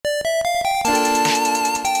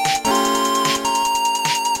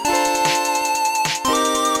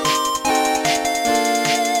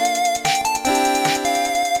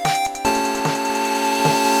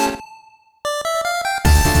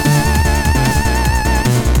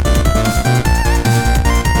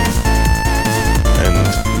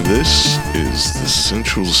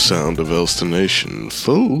sound of Elstonation,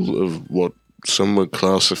 full of what some would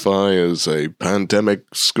classify as a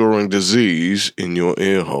pandemic-scoring disease in your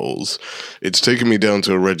ear holes. It's taken me down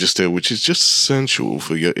to a register which is just essential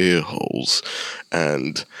for your ear holes.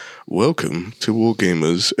 And welcome to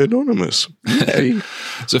Wargamers Anonymous. Hey.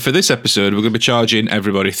 So for this episode, we're going to be charging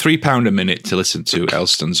everybody £3 a minute to listen to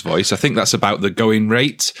Elston's voice. I think that's about the going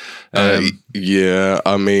rate. Yeah,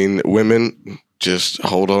 I mean, women, just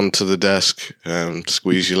hold on to the desk and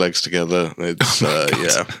squeeze your legs together. It's,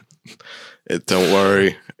 yeah. Don't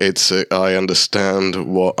worry. I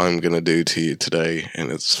understand what I'm going to do to you today,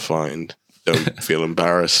 and it's fine. Don't feel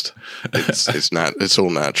embarrassed. It's all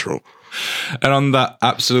natural. And on that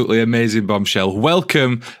absolutely amazing bombshell,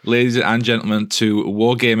 welcome, ladies and gentlemen, to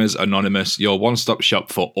Wargamers Anonymous, your one-stop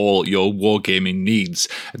shop for all your wargaming needs.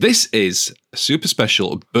 This is a super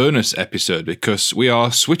special bonus episode because we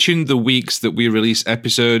are switching the weeks that we release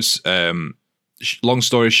episodes. Long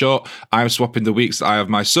story short, I'm swapping the weeks that I have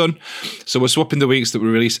my son. So we're swapping the weeks that we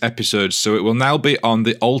release episodes. So it will now be on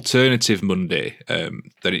the alternative Monday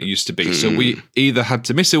that it used to be. So we either had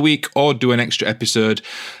to miss a week or do an extra episode.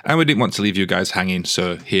 And we didn't want to leave you guys hanging.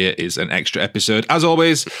 So here is an extra episode. As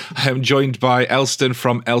always, I am joined by Elston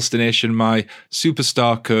from Elstonation, my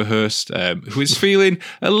superstar co-host, who is feeling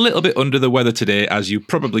a little bit under the weather today, as you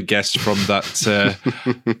probably guessed from that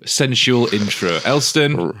sensual intro.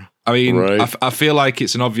 Elston, I mean, right. I feel like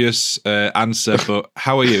it's an obvious answer, but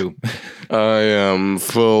how are you? I am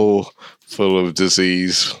full of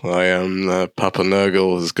disease. I am Papa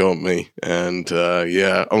Nurgle has got me, and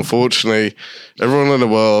yeah, unfortunately, everyone in the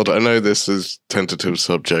world. I know this is tentative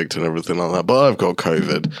subject and everything like that, but I've got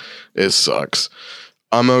COVID. It sucks.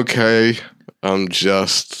 I'm okay. It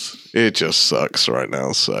just sucks right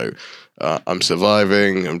now. So. I'm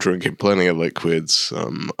surviving. I'm drinking plenty of liquids.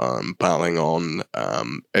 I'm battling on.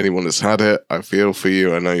 Anyone that's had it, I feel for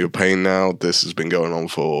you. I know your pain now. This has been going on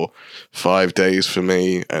for 5 days for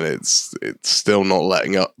me, and it's still not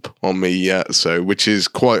letting up on me yet. So, which is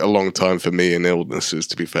quite a long time for me in illnesses.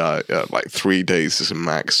 To be fair, like 3 days is a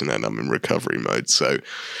max, and then I'm in recovery mode. So,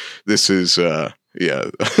 this is.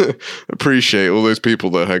 Yeah, appreciate all those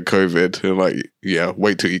people that had COVID. Who are like, yeah,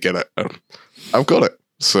 wait till you get it. I've got it.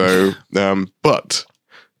 So, but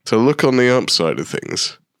to look on the upside of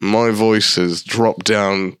things, my voice has dropped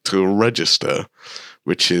down to a register,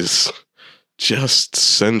 which is just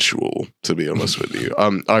sensual, to be honest with you.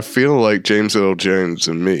 I feel like James Earl Jones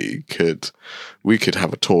and me could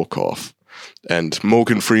have a talk off, and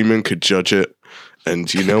Morgan Freeman could judge it,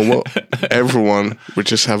 and you know what? Everyone would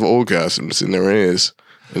just have orgasms in their ears,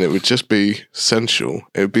 and it would just be sensual.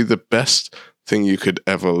 It would be the best thing you could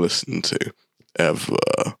ever listen to. Ever.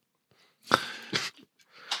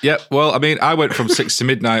 Yeah, well, I mean, I went from 6 to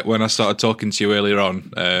midnight when I started talking to you earlier on.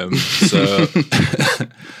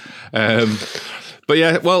 But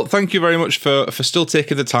yeah, well, thank you very much for still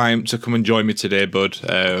taking the time to come and join me today, bud.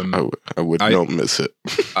 I would not miss it.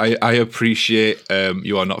 I appreciate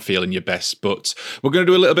you are not feeling your best, but we're going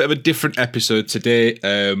to do a little bit of a different episode today.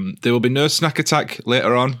 There will be no snack attack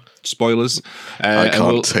later on. Spoilers. I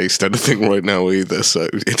can't taste anything right now either, so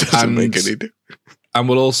it doesn't make any difference. And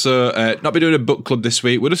we'll also not be doing a book club this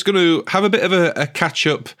week. We're just going to have a bit of a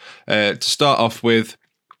catch-up to start off with,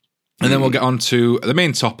 and then we'll get on to the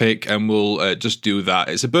main topic, and we'll just do that.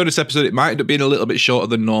 It's a bonus episode. It might end up being a little bit shorter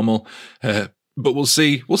than normal, but we'll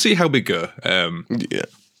see. We'll see how we go.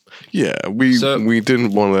 Yeah. We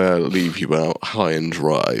didn't want to leave you out high and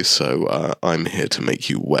dry, so I'm here to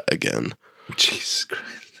make you wet again. Jesus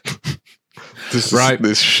Christ.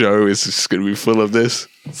 This show is just going to be full of this.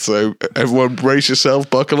 So everyone brace yourself,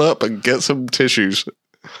 buckle up, and get some tissues.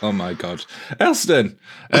 Oh my God. Elston,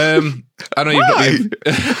 I know you've not been...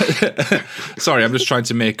 Sorry, I'm just trying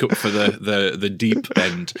to make up for the deep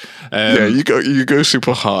end. Yeah, you go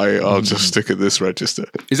super high. I'll just stick at this register.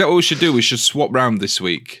 Is that what we should do? We should swap round this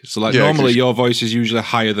week. So like normally your voice is usually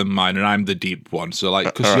higher than mine, and I'm the deep one. So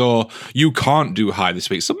like because you can't do high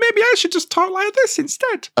this week, so maybe I should just talk like this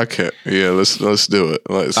instead. Okay, yeah, let's do it.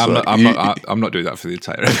 I'm not doing that for the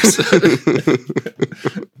entire episode.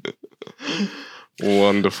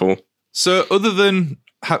 Wonderful. So other than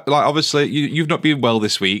like obviously you've not been well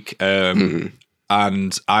this week, and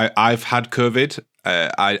I've had COVID,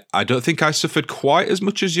 I don't think I suffered quite as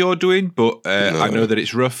much as you're doing, but I know that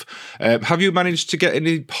it's rough. Have you managed to get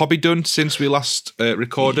any hobby done since we last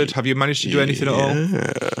recorded? Have you managed to do anything at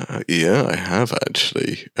all? Yeah, I have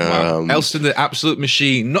actually. Wow. Elston, the absolute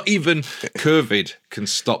machine. Not even COVID can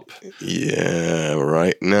stop. Yeah,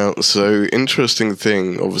 right. Now, so interesting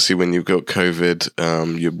thing, obviously when you've got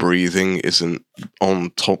COVID, your breathing isn't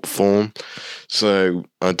on top form. So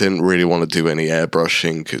I didn't really want to do any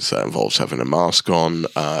airbrushing because that involves having a mask on.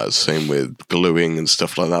 Same with gluing and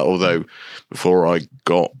stuff like that. Although before I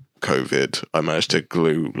got COVID, I managed to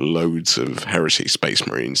glue loads of Heresy Space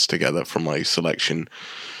Marines together from my selection.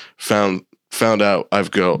 Found out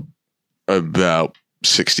I've got about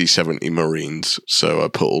 60, 70 Marines. So I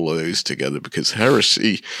put all of those together because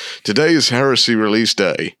today is Heresy release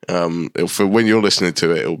day. For when you're listening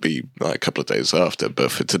to it, it'll be like a couple of days after.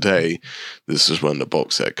 But for today, this is when the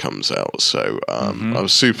box set comes out. So I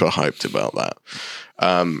was super hyped about that.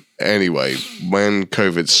 Anyway, when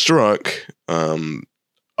COVID struck,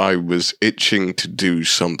 I was itching to do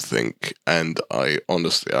something, and I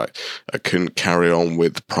honestly couldn't carry on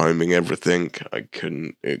with priming everything. I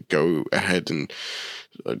couldn't go ahead and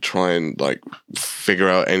try and like figure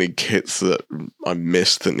out any kits that I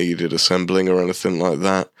missed that needed assembling or anything like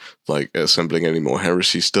that, like assembling any more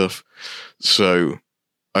Heresy stuff. So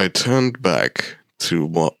I turned back to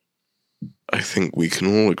what I think we can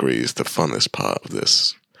all agree is the funnest part of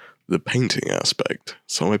this, the painting aspect.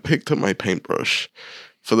 So I picked up my paintbrush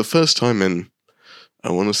for the first time in,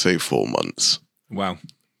 I want to say 4 months. Wow.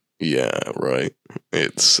 Yeah, right.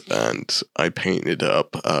 And I painted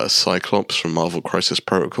up Cyclops from Marvel Crisis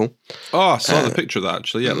Protocol. Oh, I saw the picture of that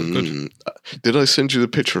actually. Yeah, it looked good. Did I send you the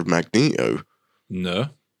picture of Magneto? No.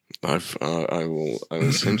 I will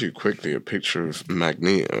send you quickly a picture of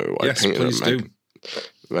Magneto. Yes, please do.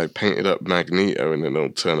 I painted up Magneto in an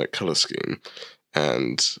alternate color scheme.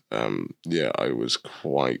 And I was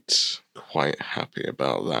quite happy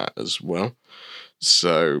about that as well.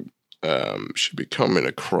 So should be coming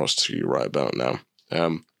across to you right about now.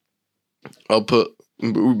 I'll put.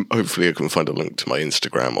 Hopefully, I can find a link to my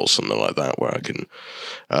Instagram or something like that where I can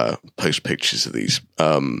post pictures of these.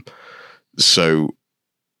 So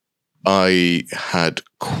I had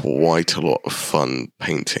quite a lot of fun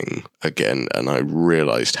painting again, and I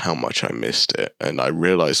realized how much I missed it. And I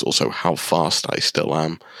realized also how fast I still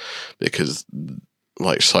am, because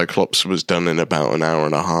like Cyclops was done in about an hour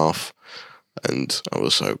and a half, and I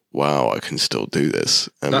was like, wow, I can still do this.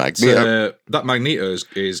 And that Magneto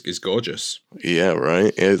is gorgeous. Yeah,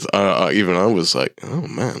 right. Even I was like, oh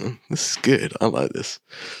man, this is good. I like this.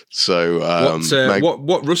 So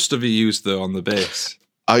what rust have you used though on the base?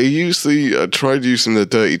 I tried using the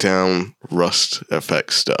Dirty Down rust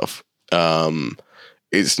effect stuff.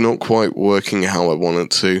 It's not quite working how I want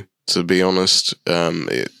it to be honest.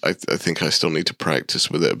 I think I still need to practice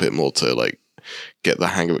with it a bit more to like get the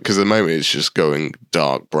hang of it, because at the moment it's just going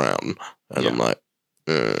dark brown, and I'm like,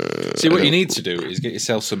 see, what you need to do is get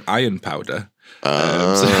yourself some iron powder. Here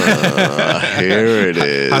it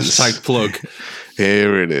is. Hashtag plug.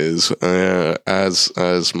 Here it is.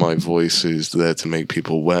 As my voice is there to make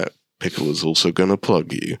people wet, Pickle is also going to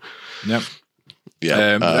plug you. Yep.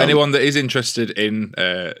 Yeah. Anyone that is interested in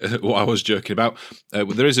what I was joking about,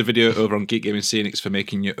 there is a video over on Geek Gaming Scenics for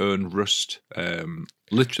making your own rust.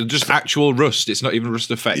 Literally, just actual rust. It's not even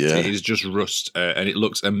rust effect. Yeah. It is just rust, and it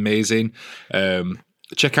looks amazing.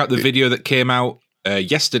 Check out the video that came out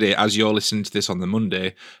yesterday, as you're listening to this on the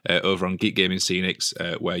Monday, over on Geek Gaming Scenics,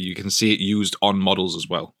 where you can see it used on models as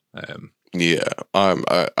well. Yeah,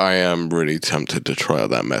 I am really tempted to try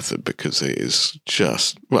out that method, because it is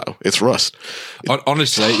just, well, it's rust.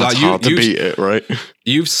 Honestly, it's hard to beat it, right?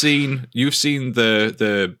 You've seen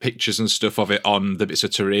the pictures and stuff of it on the bits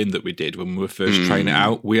of terrain that we did when we were first trying it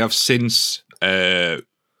out. We have since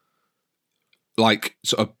like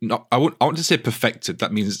sort of not, I want to say perfected.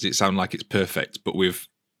 That means it sounds like it's perfect, but we've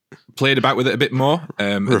played about with it a bit more.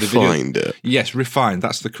 Refined it. Yes, refined.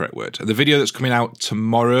 That's the correct word. The video that's coming out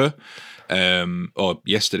tomorrow, or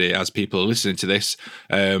yesterday, as people are listening to this,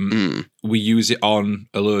 we use it on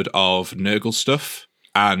a load of Nurgle stuff,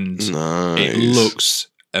 and it looks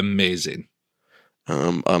amazing.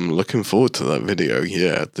 I'm looking forward to that video.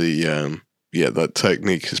 Yeah, that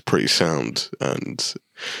technique is pretty sound, and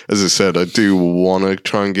as I said, I do want to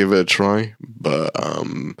try and give it a try, but I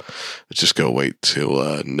just gotta wait till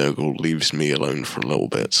Nurgle leaves me alone for a little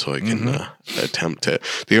bit so I can attempt it.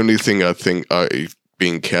 The only thing I think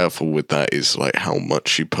being careful with that is like how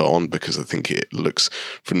much you put on, because I think it looks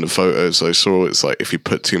from the photos I saw, it's like if you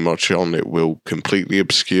put too much on, it will completely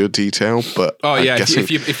obscure detail. But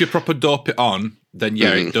if you proper dope it on, then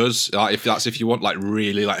it does. Like, if you want like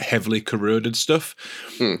really like heavily corroded stuff,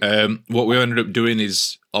 what we ended up doing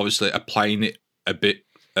is obviously applying it a bit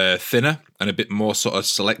thinner and a bit more sort of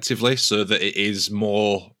selectively, so that it is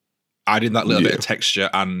more adding that little bit of texture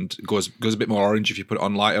and goes a bit more orange if you put it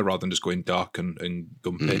on lighter rather than just going dark and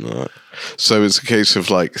gumpy. Right. So it's a case of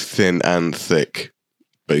like thin and thick,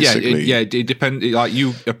 basically. It depends. Like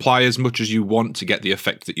you apply as much as you want to get the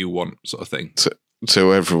effect that you want, sort of thing.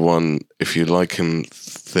 So everyone, if you like them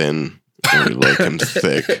thin or you like them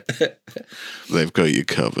thick, they've got you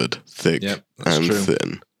covered, thick and true.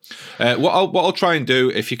 thin. What I'll try and do,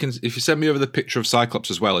 if you send me over the picture of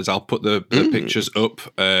Cyclops as well, is I'll put the pictures up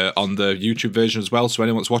on the YouTube version as well. So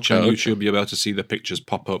anyone that's watching on YouTube, you'll be able to see the pictures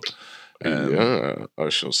pop up. I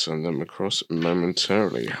shall send them across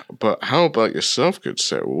momentarily. But how about yourself, good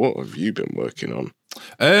sir? What have you been working on?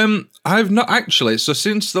 I've not actually. So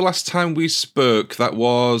since the last time we spoke, that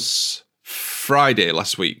was Friday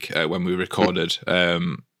last week when we recorded.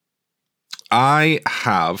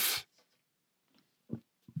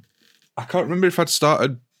 I can't remember if I'd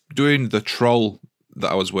started doing the troll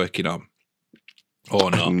that I was working on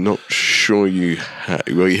or not. I'm not sure you had.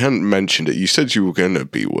 Well, you hadn't mentioned it. You said you were going to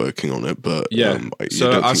be working on it, but you don't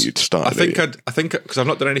think you'd started it. I think because I've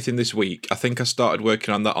not done anything this week, I think I started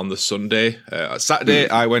working on that on the Sunday. Saturday,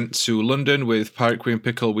 I went to London with Pirate Queen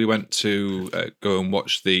Pickle. We went to go and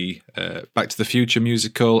watch the Back to the Future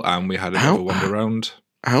musical, and we had a bit of a wander around.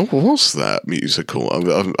 How was that musical?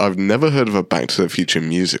 I've never heard of a Back to the Future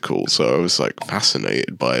musical, so I was like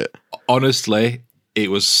fascinated by it. Honestly,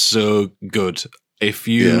 it was so good.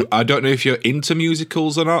 I don't know if you're into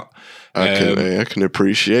musicals or not. I can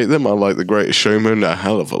appreciate them. I like The Greatest Showman a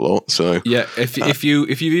hell of a lot. So yeah, if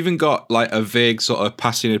you've even got like a vague sort of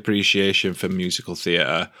passing appreciation for musical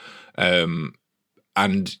theatre, and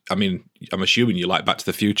I mean, I'm assuming you like Back to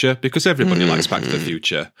the Future because everybody likes Back to the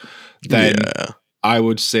Future. Then I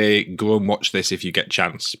would say go and watch this if you get a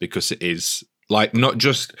chance, because it is like not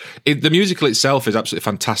just the musical itself is absolutely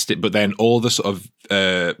fantastic, but then all the sort of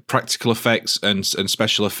practical effects and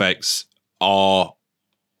special effects are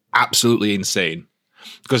absolutely insane.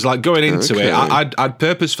 Because like going into it, I'd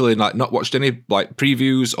purposefully like not watched any like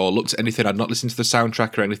previews or looked at anything. I'd not listened to the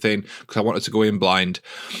soundtrack or anything because I wanted to go in blind.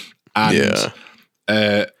 And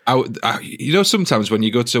sometimes when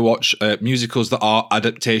you go to watch musicals that are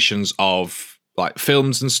adaptations of like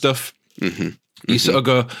films and stuff, you sort of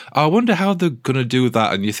go, I wonder how they're gonna do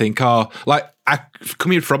that, and you think,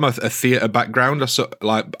 coming from a theatre background,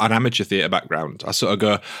 like an amateur theatre background, I sort of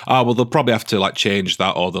go, well, they'll probably have to like change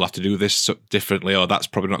that, or they'll have to do this differently, or that's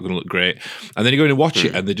probably not going to look great. And then you go in and watch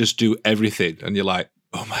it, and they just do everything, and you're like,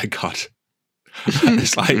 oh my god,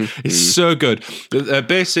 it's like it's so good. The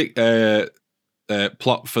basic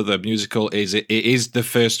plot for the musical is it is the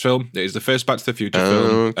first film. It is the first Back to the Future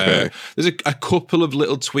film. There's a couple of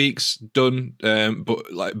little tweaks done,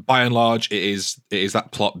 but like by and large, it is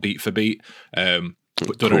that plot beat for beat,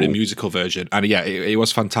 but done in a musical version. And it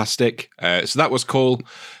was fantastic. So that was cool.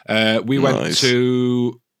 We went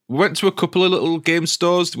to a couple of little game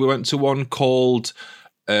stores. We went to one called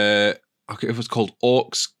it was called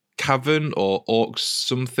Orcs Cavern or Orcs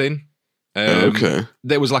something.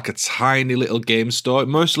 There was like a tiny little game store,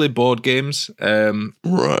 mostly board games.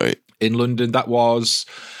 Right in London. That was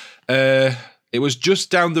it was just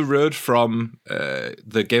down the road from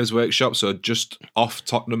the Games Workshop, so just off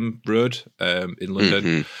Tottenham Road in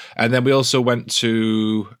London. And then we also went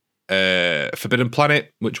to Forbidden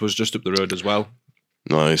Planet, which was just up the road as well.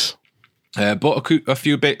 Nice. Bought a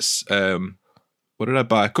few bits. What did I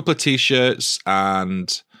buy? A couple of t-shirts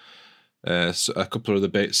and a couple of other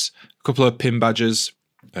bits. A couple of pin badges,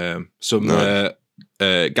 some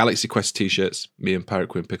Galaxy Quest t-shirts me and Pirate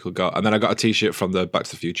Queen Pickle got, and then I got a t-shirt from the Back to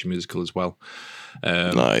the Future musical as well.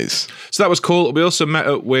 Nice. So that was cool. We also met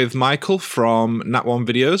up with Michael from Nat One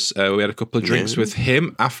Videos. We had a couple of drinks with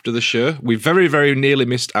him after the show. We very, very nearly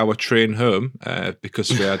missed our train home because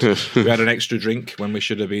we had an extra drink when we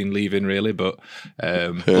should have been leaving, really. But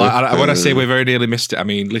when I say we very nearly missed it, I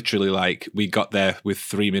mean literally like we got there with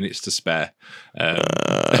 3 minutes to spare.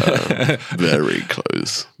 Very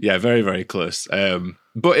close. Yeah, very, very close.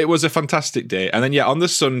 But it was a fantastic day. And then on the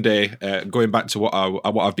Sunday, going back to what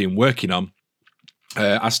I've been working on.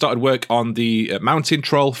 I started work on the mountain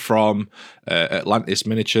troll from Atlantis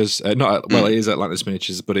Miniatures. It is Atlantis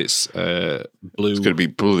Miniatures, but it's Blue. It's going to be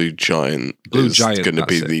Blue Giant. Blue Giant. It's going to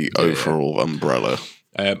be the overall umbrella.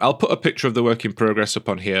 I'll put a picture of the work in progress up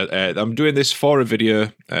on here. I'm doing this for a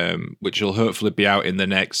video, which will hopefully be out in the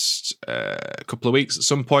next couple of weeks at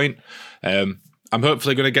some point. I'm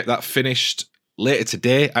hopefully going to get that finished later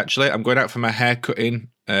today, actually. I'm going out for my hair cutting.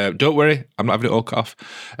 Don't worry, I'm not having it all cut off.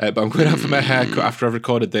 But I'm going out for my haircut after I've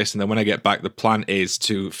recorded this, and then when I get back, the plan is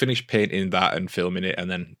to finish painting that and filming it,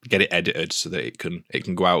 and then get it edited so that it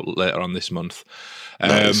can go out later on this month.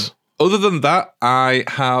 Nice. Other than that, I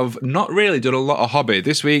have not really done a lot of hobby.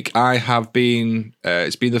 This week I have been,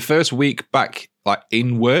 it's been the first week back like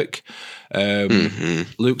in work.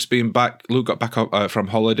 Luke's been back, Luke got back from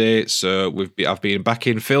holiday, so I've been back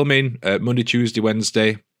in filming Monday, Tuesday,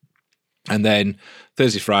 Wednesday. And then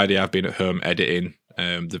Thursday, Friday, I've been at home editing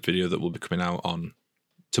the video that will be coming out on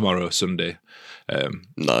tomorrow, Sunday.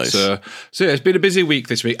 Nice. So yeah, it's been a busy week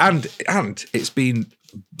this week, and it's been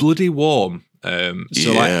bloody warm.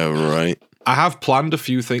 Right. I have planned a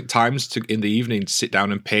few times in the evening to sit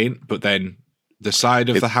down and paint, but then the side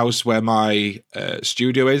of the house where my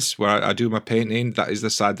studio is, where I do my painting, that is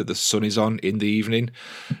the side that the sun is on in the evening.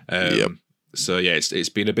 So yeah, it's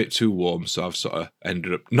been a bit too warm, so I've sort of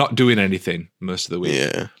ended up not doing anything most of the week.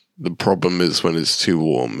 Yeah. The problem is when it's too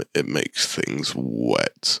warm, it makes things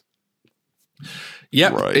wet. Yeah,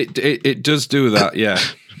 right. It does do that. Yeah.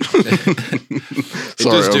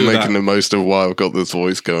 Sorry, I'm making the most of why I've got this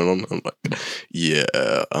voice going on. I'm like, yeah,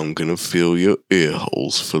 I'm gonna fill your ear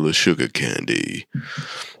holes full of sugar candy.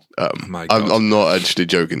 My God. I'm not actually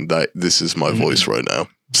joking. That this is my voice right now.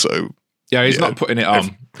 So yeah, he's not putting it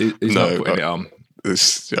on. He's not putting it on.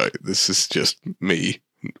 This is just me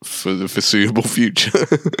for the foreseeable future.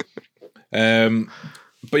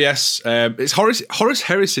 But yes, it's Horus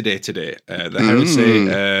Heresy Day today. The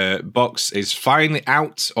Heresy box is finally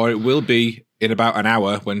out, or it will be in about an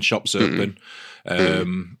hour when shops open,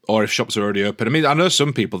 or if shops are already open. I mean, I know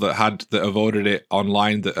some people that have ordered it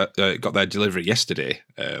online that got their delivery yesterday.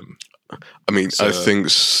 I mean, I think,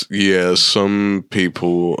 some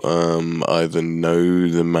people either know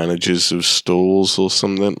the managers of stores or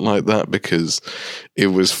something like that, because it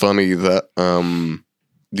was funny that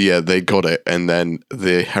they got it, and then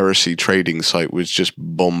the Heresy trading site was just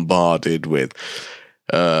bombarded with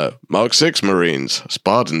Mark 6 Marines,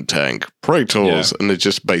 Spartan tank, Praetors, and they're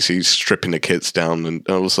just basically stripping the kits down. And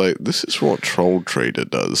I was like, this is what Troll Trader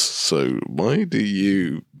does, so why do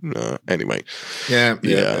you... anyway. Yeah.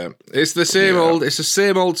 It's the same old. It's the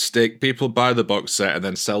same old stick. People buy the box set and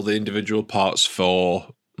then sell the individual parts for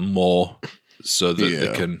more, so that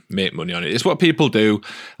they can make money on it. It's what people do.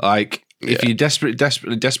 Like, if you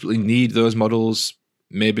desperately need those models,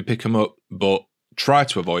 maybe pick them up, but try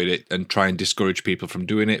to avoid it and try and discourage people from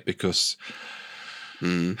doing it, because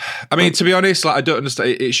I mean, to be honest, like, I don't understand.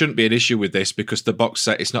 It shouldn't be an issue with this, because the box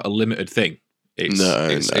set is not a limited thing. It's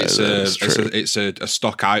a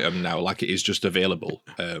stock item now, like it is just available.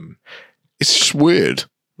 It's just weird,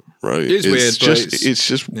 right? It is weird. It's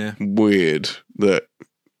just weird that,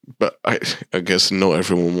 but I guess not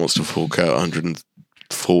everyone wants to fork out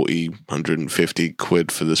 140, 150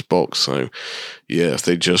 quid for this box. So yeah, if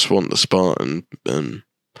they just want the Spartan, then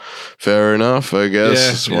fair enough, I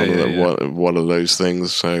guess. It's one of those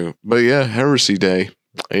things. So, but yeah, Heresy Day.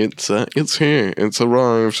 It's here. It's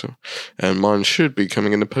arrived, and mine should be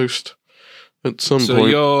coming in the post at some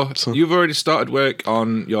point. So you've already started work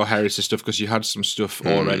on your Heresy stuff, because you had some stuff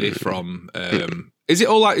already from. Is it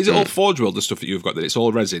all Forge World, the stuff that you've got? That it's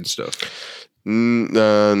all resin stuff.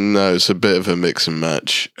 No, it's a bit of a mix and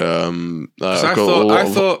match. I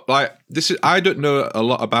thought like this is. I don't know a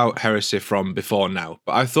lot about Heresy from before now,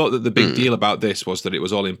 but I thought that the big deal about this was that it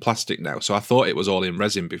was all in plastic now. So I thought it was all in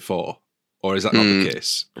resin before. Or is that not the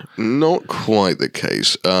case? Not quite the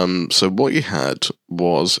case. So what you had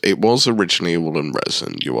was, it was originally all in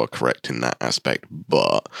resin. You are correct in that aspect.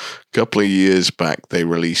 But a couple of years back, they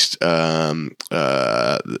released Betrayal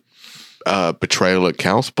at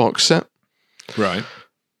Chaos box set. Right.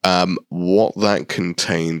 What that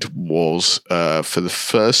contained was, for the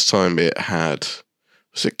first time, it had...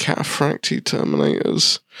 Was it Cataphractii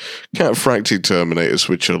Terminators? Cataphractii Terminators,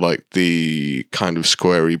 which are like the kind of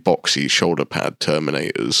squarey, boxy shoulder pad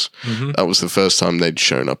Terminators. That was the first time they'd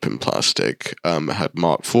shown up in plastic. It had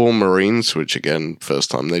Mark IV Marines, which again,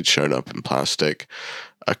 first time they'd shown up in plastic.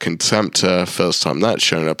 A Contemptor, first time that's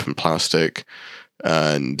shown up in plastic.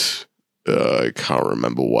 And I can't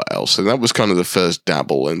remember what else. And that was kind of the first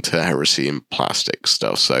dabble into Heresy and plastic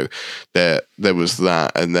stuff. So there was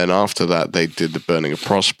that. And then after that, they did the Burning of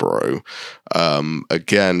Prospero.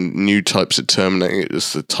 Again, new types of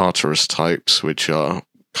Terminators, the Tartarus types, which are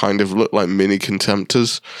kind of look like mini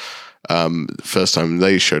Contemptors. First time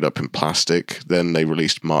they showed up in plastic. Then they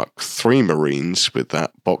released Mark III Marines with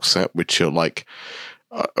that box set, which are like,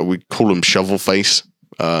 we call them shovel face.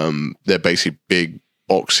 They're basically big,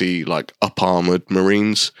 boxy, like up armored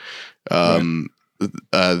Marines.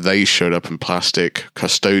 They showed up in plastic.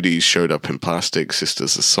 Custodes showed up in plastic.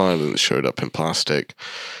 Sisters of Silence showed up in plastic.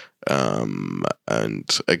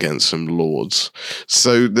 And again, some Lords.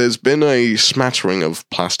 So there's been a smattering of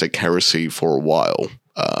plastic heresy for a while.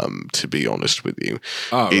 To be honest with you,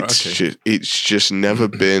 it's just never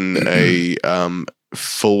been a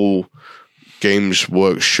full Games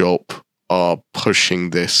Workshop are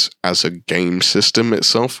pushing this as a game system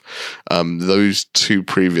itself. Those two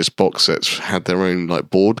previous box sets had their own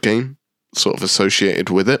like board game sort of associated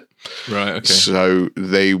with it. Right, okay. So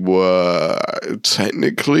they were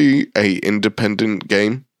technically a independent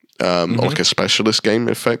game, like a specialist game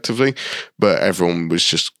effectively, but everyone was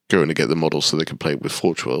just going to get the model so they could play with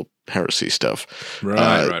Forge World Heresy stuff.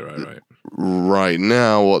 Right. Right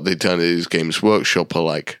now, what they've done is Games Workshop are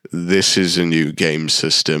like, this is a new game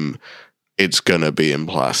system. It's gonna be in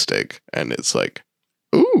plastic, and it's like,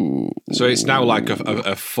 ooh. So it's now like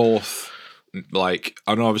a fourth. Like,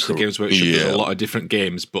 I know obviously Games Workshop does a lot of different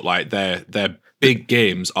games, but like their big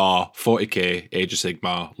games are 40k, Age of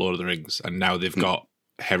Sigmar, Lord of the Rings, and now they've got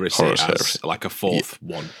Heresy as like a fourth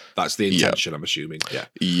one. That's the intention, I'm assuming.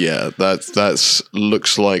 Yeah, that's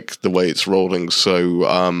looks like the way it's rolling. So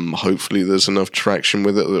hopefully there's enough traction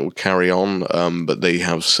with it that it will carry on. But they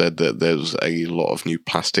have said that there's a lot of new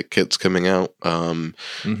plastic kits coming out.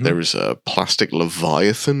 There is a plastic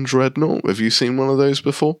Leviathan Dreadnought. Have you seen one of those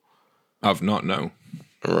before? I've not, no.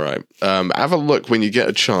 Right. Have a look when you get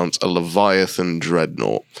a chance. A Leviathan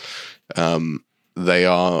Dreadnought. They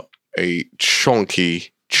are a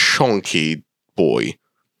chonky boy.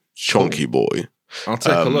 I'll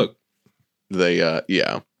take a look. They,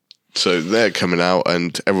 So they're coming out,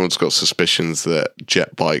 and everyone's got suspicions that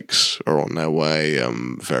jet bikes are on their way,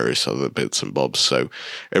 various other bits and bobs. So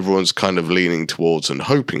everyone's kind of leaning towards and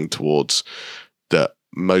hoping towards that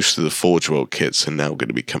most of the Forge World kits are now going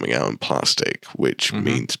to be coming out in plastic, which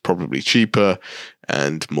means probably cheaper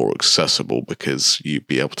and more accessible because you'd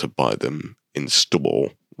be able to buy them in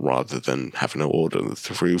store rather than having to order them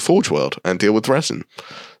through Forge World and deal with resin.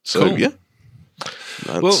 So,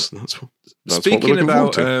 cool. That's speaking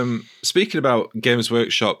about Games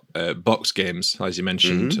Workshop box games, as you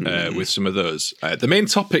mentioned, with some of those, the main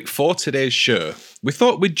topic for today's show, we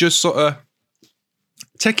thought we'd just sort of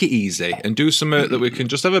take it easy and do something that we can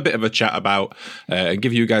just have a bit of a chat about and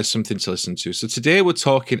give you guys something to listen to. So today we're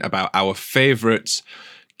talking about our favourite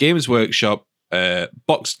Games Workshop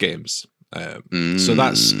boxed games. So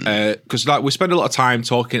that's because like we spend a lot of time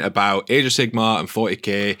talking about Age of Sigmar and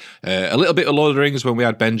 40k, a little bit of Lord of the Rings when we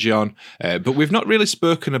had Benji on, but we've not really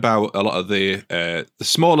spoken about a lot of the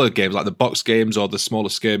smaller games like the box games or the smaller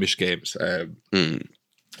skirmish games.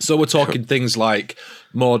 So we're talking things like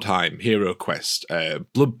Mordheim, Hero Quest,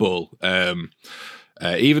 Blood Bowl,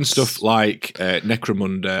 even stuff like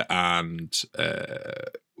Necromunda and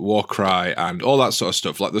Warcry and all that sort of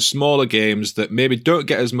stuff, like the smaller games that maybe don't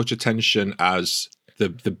get as much attention as the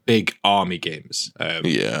big army games.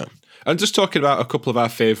 And just talking about a couple of our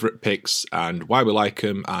favourite picks and why we like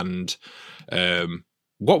them and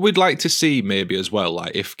what we'd like to see maybe as well.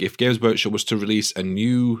 Like if Games Workshop was to release a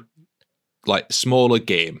new like smaller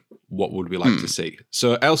game, what would we like to see?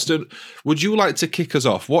 So Elston, would you like to kick us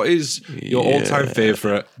off? What is your all-time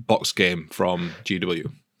favourite box game from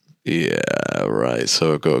GW? Yeah, right.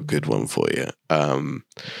 So I've got a good one for you.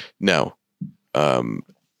 Now,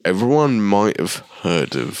 everyone might have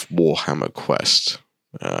heard of Warhammer Quest,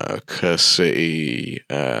 Curse City,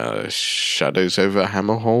 Shadows over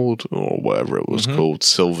Hammerhold, or whatever it was called,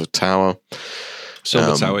 Silver Tower.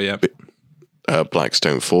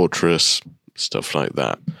 Blackstone Fortress, stuff like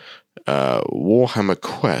that. Warhammer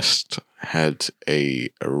Quest had a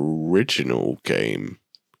original game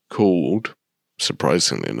called,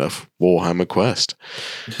 surprisingly enough, Warhammer Quest.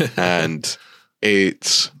 And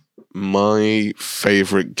it's my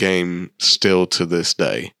favorite game still to this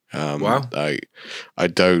day. Wow. I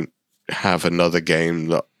don't have another game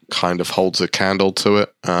that kind of holds a candle to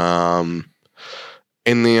it.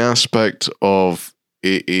 In the aspect of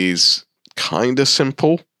it is kind of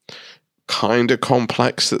simple, kind of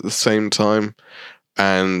complex at the same time,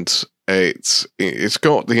 and it's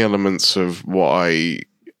got the elements of what I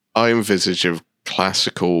envisage of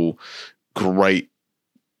classical great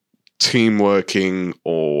team working,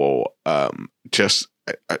 or just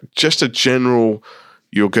a general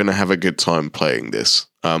you're going to have a good time playing this.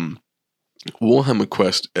 Warhammer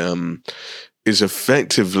Quest is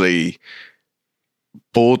effectively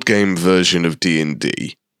board game version of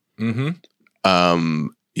D&D.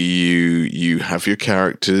 You have your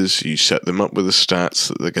characters, you set them up with the stats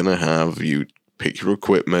that they're going to have, you pick your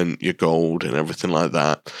equipment, your gold, and everything like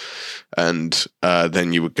that. And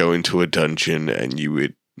then you would go into a dungeon and you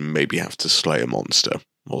would maybe have to slay a monster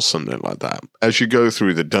or something like that. As you go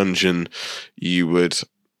through the dungeon, you would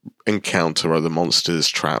encounter other monsters,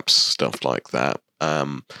 traps, stuff like that.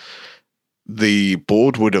 The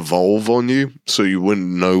board would evolve on you, so you wouldn't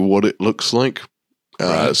know what it looks like.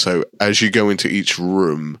 Right. So as you go into each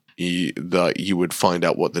room, you would find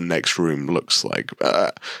out what the next room looks like.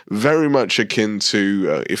 Very much akin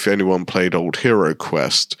to if anyone played old Hero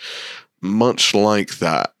Quest, much like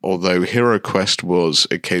that, although Hero Quest was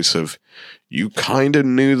a case of you kind of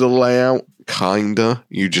knew the layout,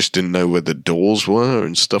 you just didn't know where the doors were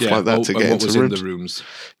and stuff like that to get into in the rooms.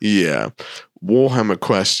 Yeah. Warhammer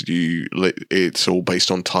Quest, it's all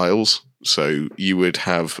based on tiles. So you would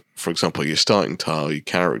have, for example, your starting tile, your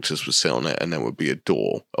characters would sit on it, and there would be a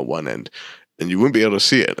door at one end, and you wouldn't be able to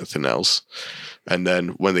see anything else. And then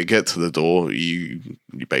when they get to the door, you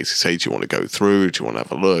basically say, do you want to go through? Do you want to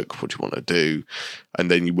have a look? What do you want to do?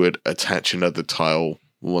 And then you would attach another tile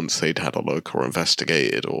once they'd had a look or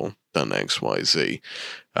investigated or done X, Y, Z.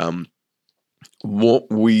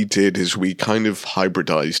 What we did is we kind of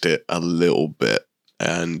hybridized it a little bit,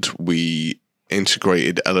 and we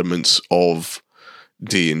integrated elements of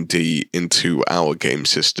D&D into our game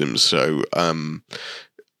system. So out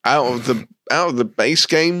of the base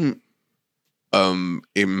game,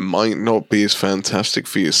 it might not be as fantastic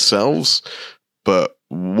for yourselves, but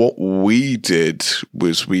what we did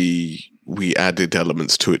was we added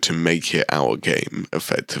elements to it to make it our game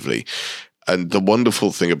effectively. And the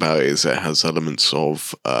wonderful thing about it is it has elements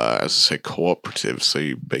of, as I say, cooperative. So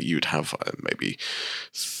you'd have maybe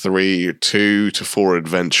 2 to 4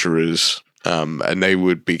 adventurers, and they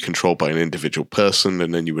would be controlled by an individual person,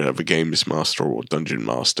 and then you would have a games master or dungeon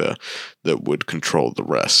master that would control the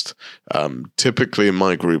rest. Typically in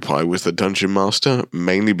my group, I was the dungeon master,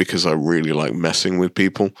 mainly because I really like messing with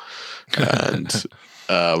people. And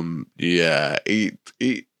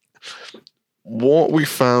what we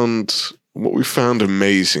found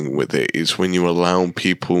amazing with it is when you allow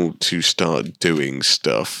people to start doing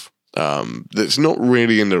stuff that's not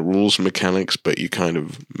really in the rules mechanics, but you kind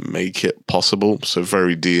of make it possible. So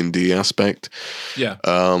very D&D aspect. Yeah.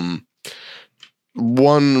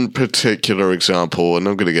 One particular example, and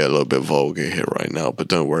I'm going to get a little bit vulgar here right now, but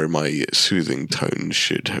don't worry, my soothing tone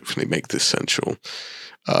should hopefully make this sensual.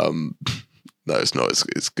 No, it's not.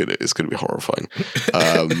 It's gonna be horrifying.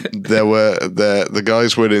 The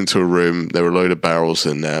guys went into a room. There were a load of barrels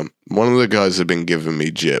in there. One of the guys had been giving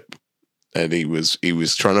me jip, and he was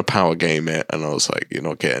trying to power game it, and I was like, "You're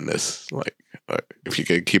not getting this. Like, if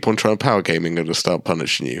you keep on trying to power game, I'm going to start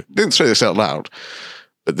punishing you." Didn't say this out loud,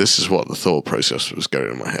 but this is what the thought process was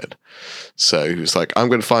going in my head. So he was like, "I'm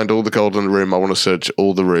going to find all the gold in the room. I want to search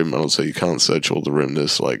all the room." And I was like, "You can't search all the room.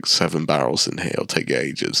 There's like 7 barrels in here. It'll take you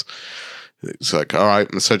ages." It's like, all right,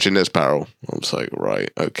 I'm searching this barrel. I was like, right,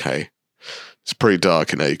 okay. It's pretty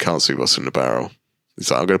dark in there. You can't see what's in the barrel. He's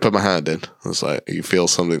like, I'm going to put my hand in. I was like, you feel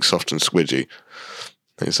something soft and squidgy.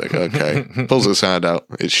 And he's like, okay. Pulls his hand out.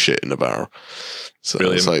 It's shit in the barrel. So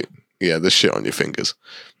Brilliant. I was like, yeah, there's shit on your fingers.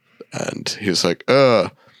 And he was like,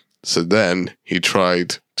 So then he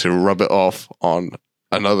tried to rub it off on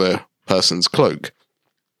another person's cloak.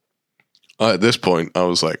 At this point, I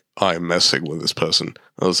was like, I'm messing with this person.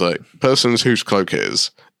 I was like, persons whose cloak it is,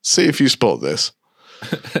 see if you spot this.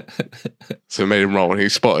 So I made him roll, and he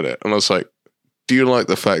spotted it. And I was like, do you like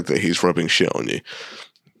the fact that he's rubbing shit on you?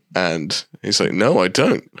 And he's like, no, I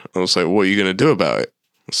don't. I was like, what are you going to do about it?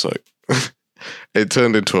 It's like, it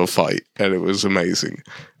turned into a fight, and it was amazing.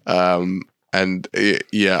 I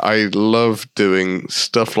love doing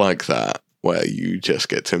stuff like that, where you just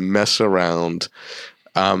get to mess around.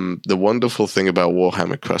 The wonderful thing about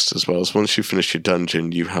Warhammer Quest as well is once you finish your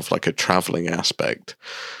dungeon, you have like a traveling aspect,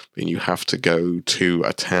 and you have to go to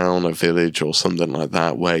a town, a village, or something like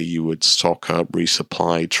that where you would stock up,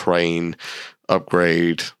 resupply, train,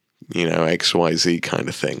 upgrade, XYZ kind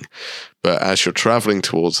of thing. But as you're traveling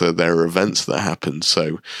towards it, there are events that happen.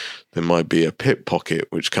 So there might be a pickpocket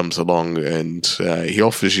which comes along, and he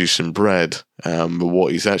offers you some bread. But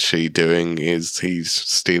what he's actually doing is he's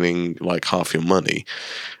stealing like half your money,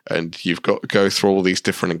 and you've got to go through all these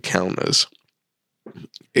different encounters.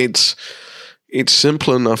 It's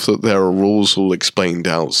simple enough that there are rules all explained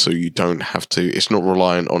out, so you don't have to. It's not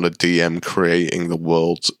reliant on a DM creating the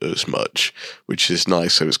world as much, which is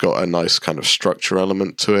nice. So it's got a nice kind of structure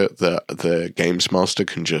element to it that the games master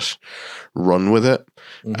can just run with it.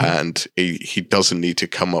 and he doesn't need to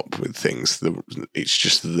come up with things. It's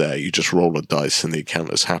just there. You just roll a dice and the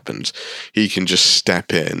encounters happens. He can just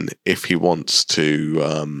step in if he wants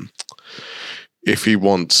to.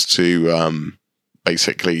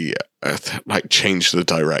 Basically like change the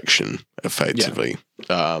direction effectively.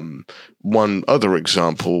 One other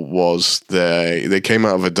example was they came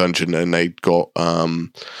out of a dungeon and they got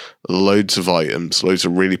loads of items, loads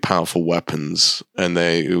of really powerful weapons, but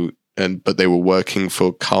they were working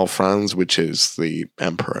for Karl Franz, which is the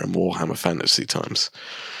Emperor in Warhammer Fantasy times.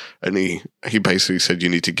 And he basically said, you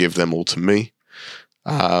need to give them all to me.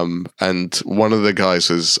 And one of the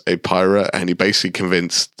guys is a pirate, and he basically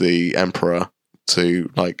convinced the Emperor to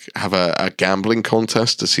like have a gambling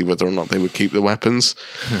contest to see whether or not they would keep the weapons.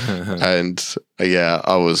 And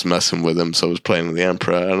I was messing with him, so I was playing with the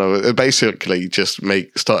Emperor, and I basically just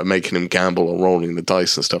started making him gamble or rolling the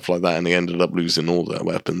dice and stuff like that, and he ended up losing all their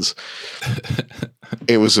weapons.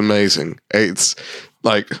 It was amazing. It's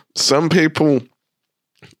like some people,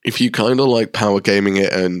 if you kind of like power gaming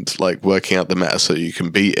it and like working out the meta so you can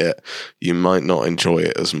beat it, you might not enjoy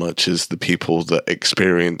it as much as the people that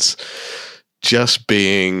experience just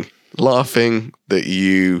laughing that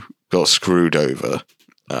you got screwed over.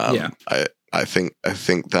 I think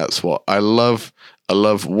that's what I love. I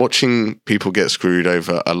love watching people get screwed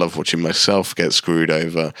over. I love watching myself get screwed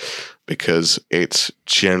over, because it's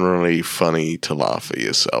generally funny to laugh at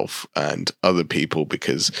yourself and other people,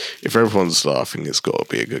 because if everyone's laughing, it's got to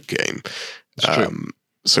be a good game.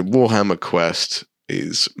 So Warhammer Quest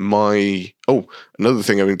is another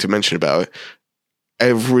thing I need to mention about it.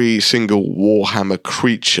 Every single Warhammer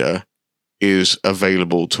creature is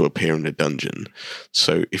available to appear in a dungeon.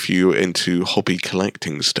 So if you're into hobby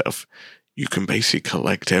collecting stuff, you can basically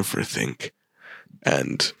collect everything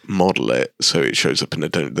and model it so it shows up in a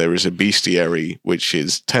dungeon. There is a bestiary, which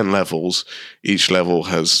is 10 levels. Each level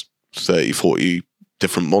has 30, 40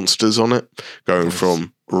 different monsters on it, going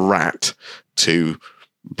from rat to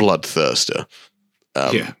bloodthirster.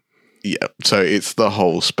 So it's the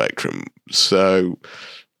whole spectrum. So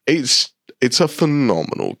it's a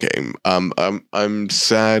phenomenal game. I'm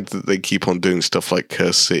sad that they keep on doing stuff like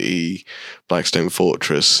Curse City, Blackstone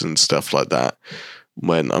Fortress, and stuff like that.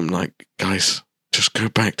 When I'm like, guys, just go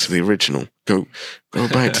back to the original. Go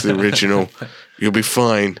back to the original. You'll be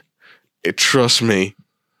fine. Trust me,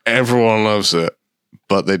 everyone loves it,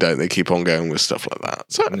 but they don't. They keep on going with stuff like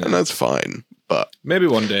that. So, and that's fine. But maybe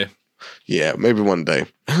one day. Yeah, maybe one day.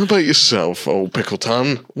 How about yourself, old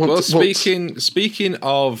Pickleton? Speaking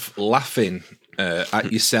of laughing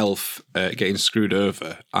at yourself getting screwed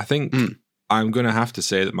over, I think I'm going to have to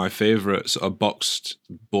say that my favourite sort of boxed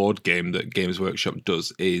board game that Games Workshop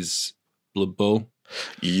does is Blood Bowl.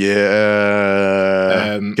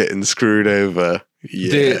 Yeah, getting screwed over.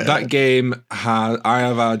 Yeah, that game I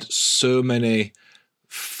have had so many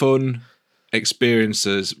fun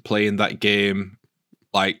experiences playing that game,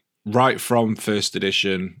 like right from first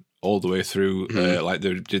edition all the way through. Like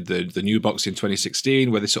they did the new box in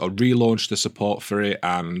 2016 where they sort of relaunched the support for it,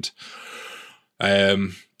 and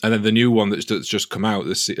then the new one that's just come out,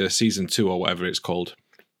 this season 2 or whatever it's called.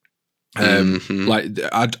 Like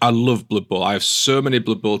I love Blood Bowl. I have so many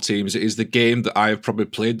Blood Bowl teams. It is the game that I have probably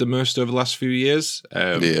played the most over the last few years.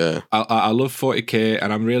 I love 40k,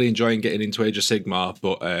 and I'm really enjoying getting into Age of Sigmar.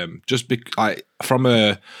 But just from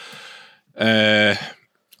a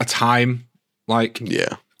time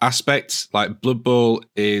aspect, like Blood Bowl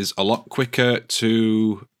is a lot quicker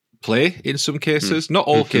to play in some cases. Not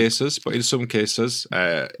all cases, but in some cases,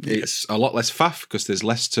 it's a lot less faff because there's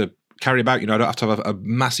less to carry about. You know, I don't have to have a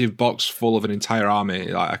massive box full of an entire army.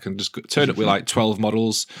 Like I can just turn it with like 12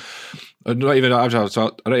 models. I don't even have to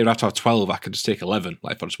have 12. I can just take 11.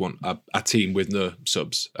 Like if I just want a team with no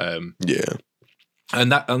subs. And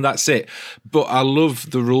that's it. But I love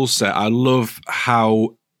the rule set. I love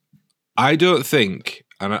how I don't think,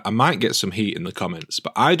 and I might get some heat in the comments,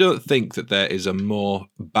 but I don't think that there is a more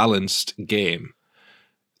balanced game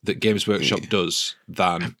that Games Workshop does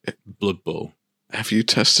than Blood Bowl. Have you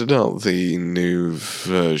tested out the new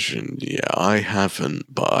version? Yeah, I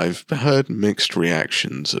haven't, but I've heard mixed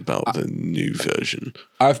reactions about the new version.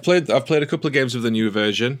 I've played a couple of games of the new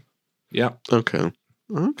version. Yeah. Okay,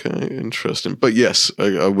 interesting. But yes,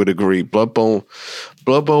 I would agree. Blood Bowl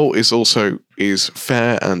is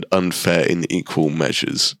fair and unfair in equal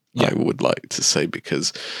measures. Yeah. I would like to say,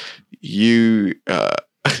 because you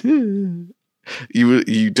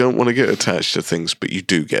you don't want to get attached to things, but you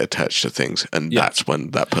do get attached to things, and that's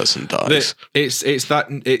when that person dies. It's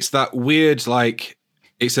that weird, like,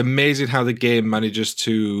 it's amazing how the game manages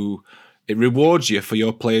to it rewards you for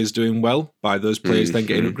your players doing well by those players then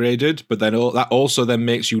getting upgraded. But then that also then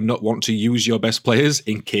makes you not want to use your best players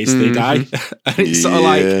in case they die. And it's sort of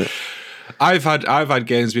like I've had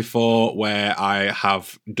games before where I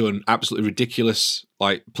have done absolutely ridiculous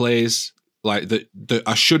like plays like that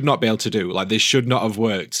I should not be able to do. Like they should not have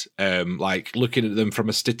worked. Like looking at them from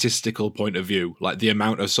a statistical point of view, like the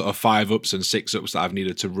amount of sort of 5-ups and 6-ups that I've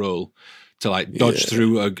needed to roll to like dodge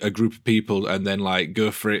through a group of people and then like go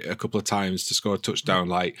for it a couple of times to score a touchdown.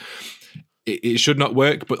 Like it should not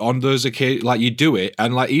work, but on those occasions, like you do it,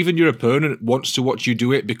 and like even your opponent wants to watch you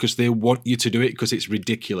do it because they want you to do it because it's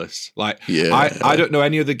ridiculous. Like I don't know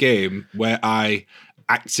any other game where I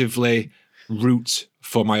actively root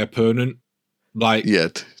for my opponent. Like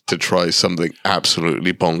to try something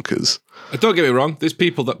absolutely bonkers. Don't get me wrong, there's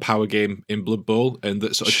people that power game in Blood Bowl and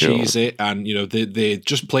that sort of cheese it and, you know, they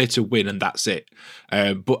just play to win and that's it.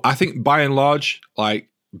 But I think by and large, like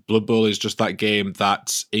Blood Bowl is just that game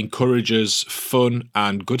that encourages fun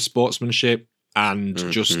and good sportsmanship and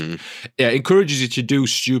just encourages you to do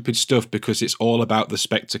stupid stuff because it's all about the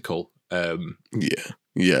spectacle. Like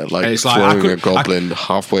throwing a goblin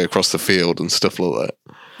halfway across the field and stuff like that.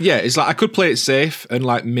 Yeah, it's like I could play it safe and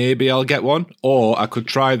like maybe I'll get one, or I could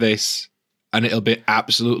try this and it'll be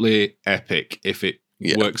absolutely epic if it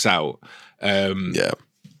works out. I've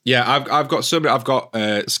got so many. I've got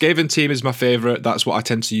Skaven team is my favorite. That's what I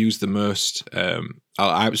tend to use the most. I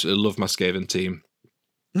absolutely love my Skaven team.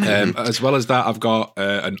 As well as that, I've got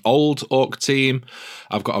an old orc team.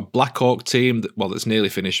 I've got a black orc team that's nearly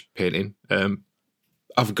finished painting.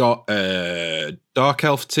 I've got a dark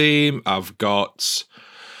elf team. I've got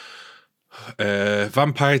a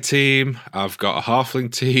vampire team. I've got a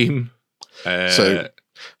halfling team. So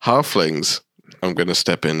halflings, I'm going to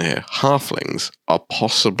step in here. Halflings are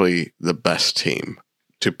possibly the best team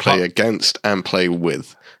to play against and play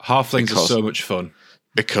with. Halflings are so much fun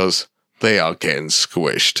because they are getting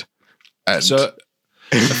squished. And so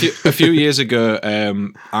a few years ago,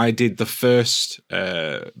 I did the first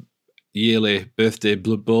yearly birthday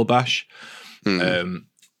Blood Bowl bash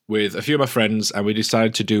with a few of my friends, and we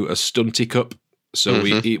decided to do a stunty cup. So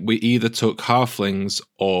we either took halflings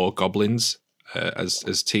or goblins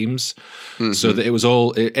as teams, so that it was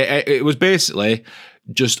all it was basically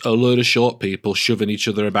just a load of short people shoving each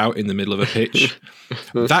other about in the middle of a pitch.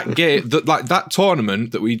 That game, that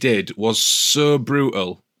tournament that we did was so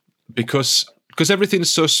brutal because everything's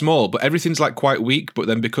so small, but everything's like quite weak. But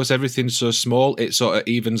then because everything's so small, it sort of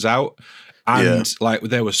evens out. And like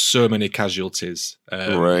there were so many casualties,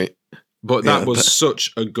 right? But that was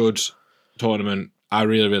such a good tournament. I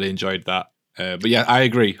really, really enjoyed that. But yeah, I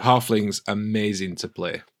agree. Halflings, amazing to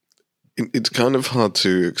play. It's kind of hard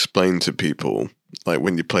to explain to people, like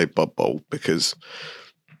when you play Blood Bowl, because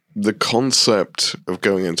the concept of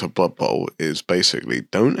going into Blood Bowl is basically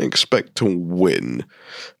don't expect to win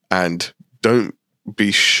and don't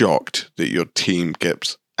be shocked that your team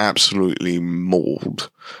gets absolutely mauled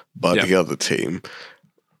by the other team.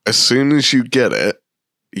 As soon as you get it,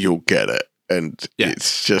 you'll get it. And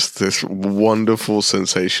it's just this wonderful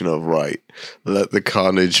sensation of, right, let the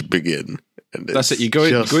carnage begin. And that's it. You go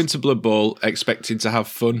into Blood Bowl expecting to have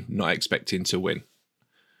fun, not expecting to win.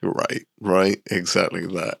 Right. Exactly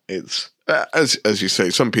that. It's, as you say,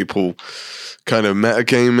 some people kind of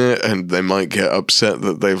metagame it and they might get upset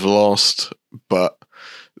that they've lost. But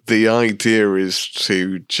the idea is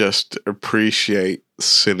to just appreciate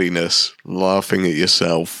silliness, laughing at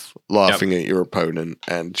yourself, laughing at your opponent,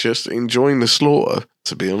 and just enjoying the slaughter,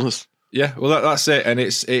 to be honest. Yeah, well, that's it. And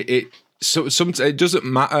it doesn't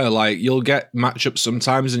matter. Like, you'll get matchups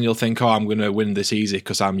sometimes and you'll think, oh, I'm going to win this easy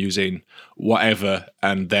because I'm using whatever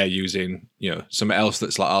and they're using, something else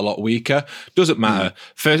that's like a lot weaker. Doesn't matter.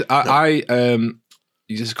 First,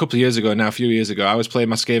 just a couple of years ago now, a few years ago, I was playing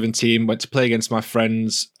my Skaven team, went to play against my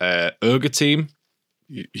friend's Ogre team.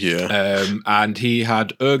 Yeah. And he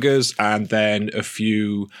had Ogres and then a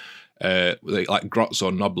few like Grots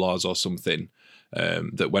or Noblars or something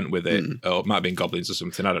that went with it. Or it might have been Goblins or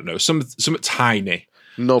something, I don't know. Some tiny.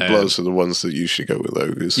 Noblars are the ones that usually go with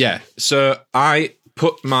Ogres. Yeah. So I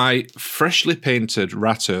put my freshly painted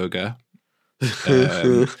Rat Ogre.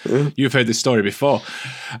 You've heard this story before.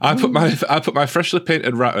 I put my freshly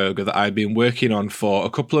painted Rat Ogre that I'd been working on for a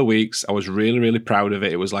couple of weeks. I was really, really proud of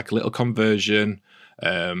it. It was like a little conversion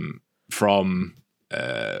from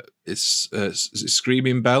it's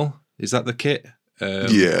Screaming Bell. Is that the kit?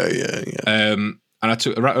 Yeah. And I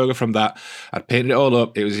took a Rat Ogre from that. I painted it all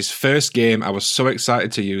up. It was his first game. I was so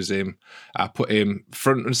excited to use him. I put him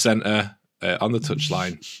front and center on the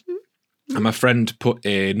touchline. And my friend put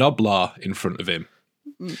a Noblar in front of him.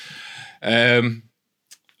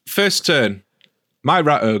 first turn, my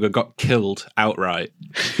Rat Ogre got killed outright.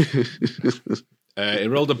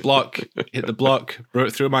 It rolled a block, hit the block,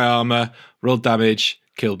 broke through my armor, rolled damage,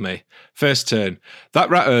 killed me. First turn. That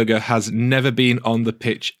Rat Ogre has never been on the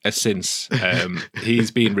pitch since.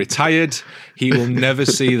 He's been retired. He will never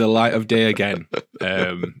see the light of day again.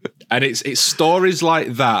 And it's stories like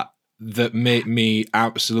that make me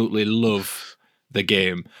absolutely love the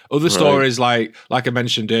game. Other stories, like I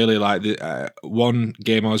mentioned earlier, like the one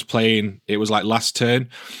game I was playing, it was like last turn,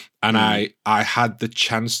 and I had the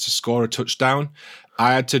chance to score a touchdown.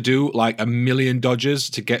 I had to do like a million dodges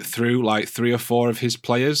to get through like 3 or 4 of his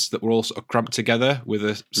players that were all sort of cramped together with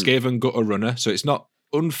a Skaven gutter runner. So it's not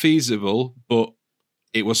unfeasible, but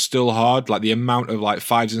it was still hard. Like the amount of like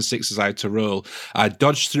 5s and 6s I had to roll. I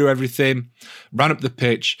dodged through everything, ran up the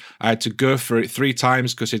pitch. I had to go for it 3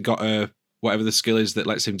 times because he'd got a whatever the skill is that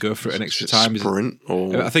lets him go for it an extra time. Sprint?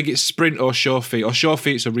 Or... I think it's sprint or sure feet. Or sure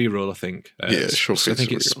feet's a reroll, I think. Sure feet's I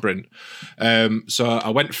think it's sprint. So I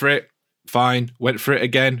went for it. Fine. Went for it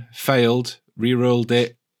again. Failed. Rerolled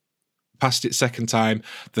it. Passed it second time.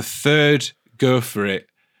 The third go for it,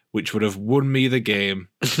 which would have won me the game.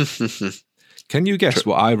 Can you guess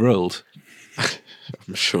what I rolled?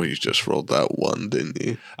 I'm sure you just rolled that 1, didn't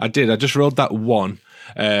you? I did. I just rolled that 1.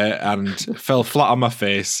 And fell flat on my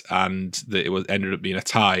face, and ended up being a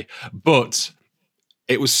tie. But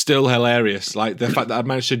it was still hilarious. Like the fact that I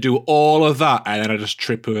managed to do all of that, and then I just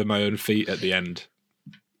trip over my own feet at the end.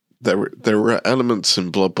 There were elements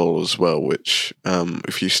in Blood Bowl as well, which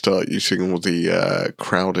if you start using all the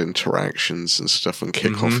crowd interactions and stuff and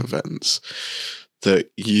kickoff events,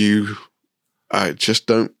 that you just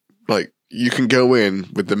don't like. You can go in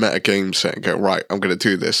with the meta game set and go, right, I'm going to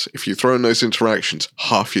do this. If you throw in those interactions,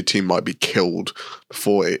 half your team might be killed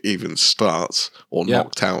before it even starts or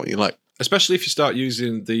knocked out. You're like, especially if you start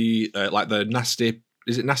using the like the nasty,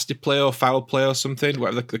 is it nasty play or foul play or something,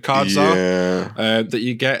 whatever the cards are that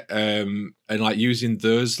you get, and like using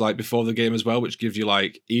those like before the game as well, which give you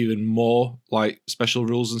like even more like special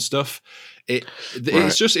rules and stuff.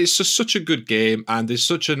 It's just such a good game, and there's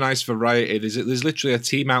such a nice variety. There's literally a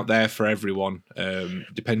team out there for everyone,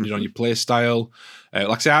 depending on your play style. Like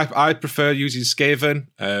I say, I prefer using Skaven.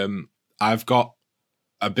 I've got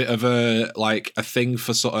a bit of a thing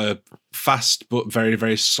for sort of fast but very,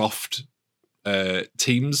 very soft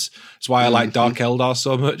teams. That's why I like Dark Eldar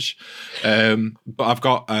so much. But I've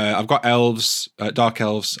got elves, Dark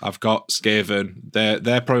Elves. I've got Skaven.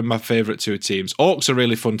 They're probably my favourite 2 teams. Orcs are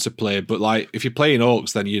really fun to play, but like if you're playing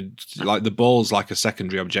Orcs, then you like the ball's like a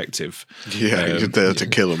secondary objective. Yeah, you're there to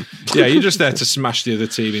kill them. Yeah, you're just there to smash the other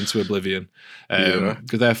team into oblivion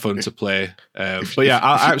because they're fun to play. But yeah,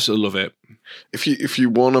 I absolutely love it. If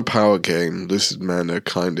you want a power game, Lizard Men are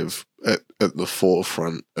kind of at the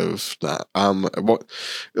forefront of that.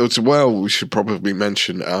 We should probably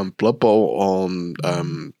mention Blood Bowl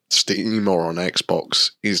on Steam or on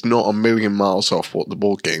Xbox is not a million miles off what the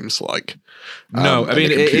board game's like. No, I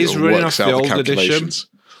mean it is running off the old edition.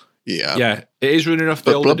 Yeah, it is running off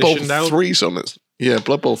the old edition now.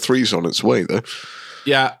 Blood Bowl 3's on its way though.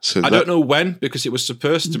 Yeah, so I don't know when, because it was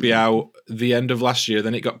supposed to be out the end of last year,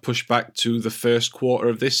 then it got pushed back to the first quarter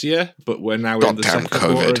of this year, but we're now in the second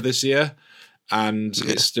quarter of this year, and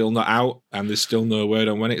it's still not out, and there's still no word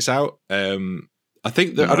on when it's out. I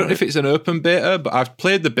think that I don't know if it's an open beta, but I've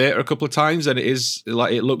played the beta a couple of times, and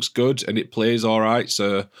it looks good, and it plays all right,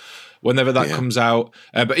 so whenever that comes out.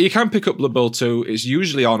 But you can pick up Blood Bowl 2, it's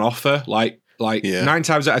usually on offer, 9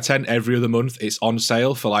 times out of 10 every other month it's on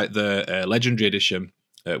sale for like the Legendary Edition,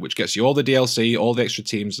 which gets you all the DLC, all the extra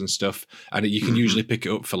teams and stuff, and you can usually pick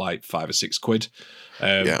it up for like £5 or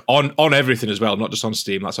 £6 on everything as well, not just on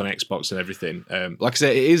Steam. That's on Xbox and everything. Like I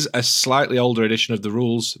say, it is a slightly older edition of the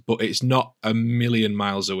rules, but it's not a million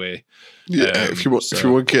miles away. If you want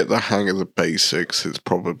to get the hang of the basics, it's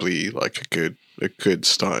probably like a good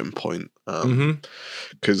starting point.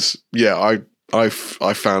 Because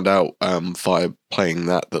I found out via playing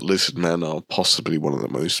that Lizard Men are possibly one of the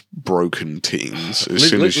most broken teams.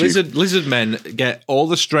 Lizard Men get all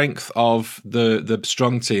the strength of the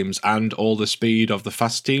strong teams and all the speed of the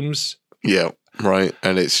fast teams. Yeah, right.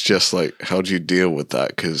 And it's just like, how do you deal with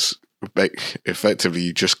that? Because effectively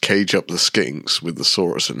you just cage up the skinks with the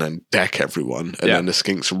Saurus and then deck everyone, and then the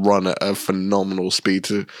skinks run at a phenomenal speed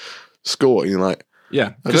to score. And you're like,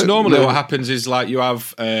 because normally what happens is like you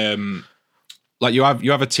have. Like you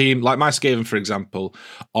have a team like my Skaven, for example,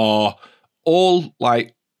 are all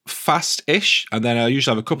like fast-ish, and then I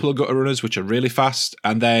usually have a couple of gutter runners which are really fast,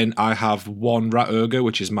 and then I have one Rat Ogre,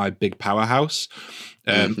 which is my big powerhouse.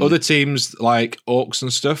 Other teams like Orcs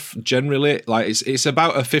and stuff, generally like it's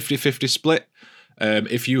about a 50-50 split.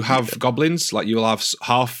 If you have goblins, like you'll have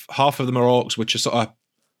half of them are orcs, which are sort of,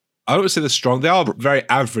 I don't want to say they're strong. They are very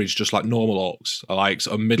average, just like normal orcs, like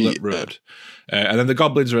sort of middle of the road. And then the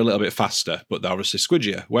goblins are a little bit faster, but they're obviously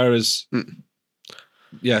squidgier. Whereas,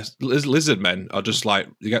 lizard men are just like,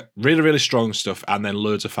 you get really, really strong stuff and then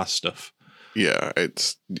loads of fast stuff.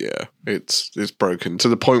 It's broken to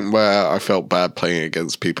the point where I felt bad playing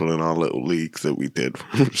against people in our little league that we did.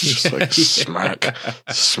 It was just like smack.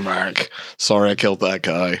 Sorry, I killed that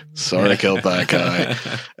guy.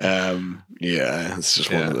 It's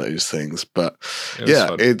just one of those things. But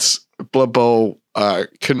it's Blood Bowl.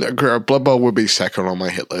 Blood Bowl would be second on my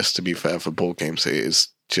hit list. To be fair, for board games, it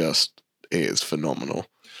is phenomenal.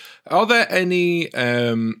 Are there any?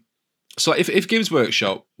 So if Games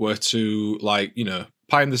Workshop were to, like, you know,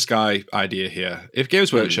 pie in the sky idea here, if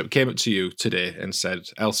Games Workshop came up to you today and said,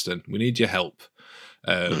 Elston, we need your help.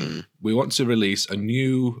 We want to release a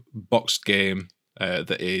new boxed game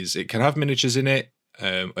it can have miniatures in it.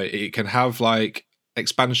 It can have like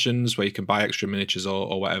expansions where you can buy extra miniatures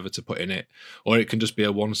or whatever to put in it, or it can just be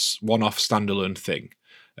a one-off standalone thing.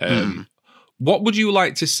 What would you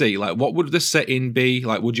like to see? Like, what would the setting be?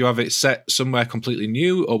 Like, would you have it set somewhere completely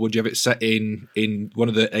new, or would you have it set in one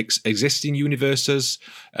of the existing universes?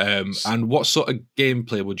 And what sort of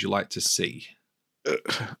gameplay would you like to see?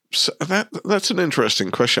 So that's an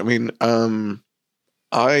interesting question. I mean,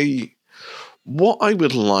 what I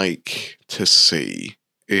would like to see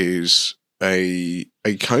is a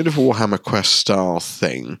kind of Warhammer Quest style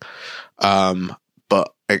thing,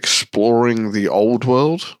 but exploring the old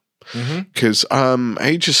world. Because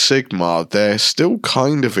Age of Sigmar, they're still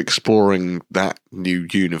kind of exploring that new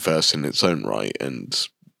universe in its own right, and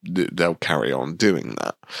they'll carry on doing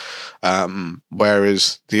that.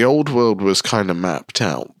 Whereas the old world was kind of mapped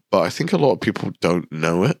out, but I think a lot of people don't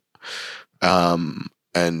know it.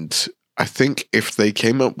 And I think if they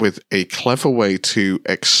came up with a clever way to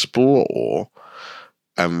explore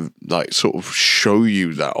and like sort of show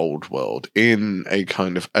you that old world in a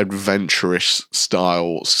kind of adventurous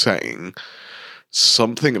style setting,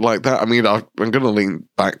 something like that. I mean, I'm going to lean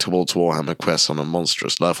back towards Warhammer Quest on a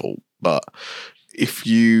monstrous level, but if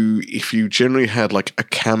you generally had like a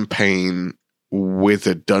campaign with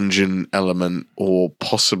a dungeon element, or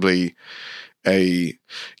possibly everyone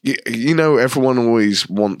always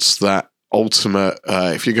wants that ultimate,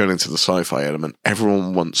 if you're going into the sci-fi element,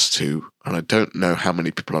 everyone wants to, and I don't know how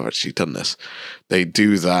many people have actually done this, they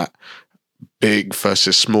do that big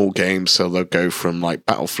versus small game, so they'll go from like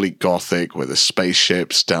Battlefleet Gothic with the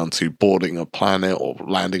spaceships down to boarding a planet or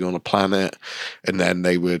landing on a planet, and then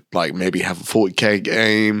they would like maybe have a 40k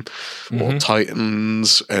game or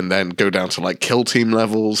Titans, and then go down to like kill team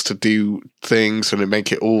levels to do things, and they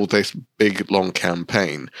make it all this big long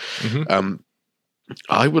campaign.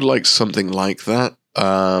 I would like something like that,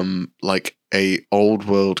 like a old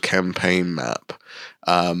world campaign map,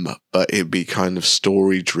 but it'd be kind of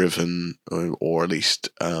story driven, or at least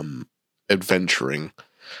adventuring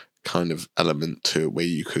kind of element to it, where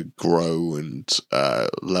you could grow and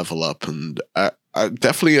level up, and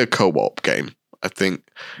definitely a co-op game. I think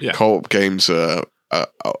co-op games are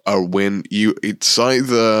a win. It's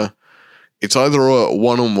either a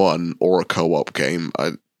one-on-one or a co-op game.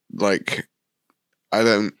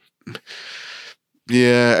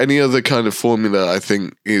 Any other kind of formula I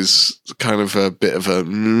think is kind of a bit of a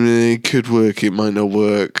it could work, it might not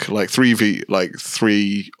work. Like 3v, like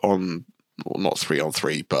 3 on, well, not 3 on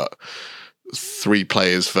 3, but 3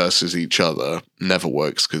 players versus each other never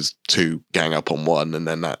works, because 2 gang up on 1, and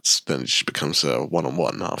then it just becomes a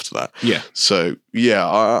 1-on-1 after that. Yeah. So yeah,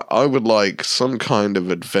 I would like some kind of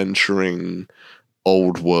adventuring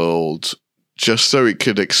old world, just so it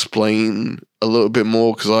could explain a little bit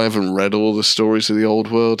more, because I haven't read all the stories of the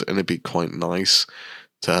old world, and it'd be quite nice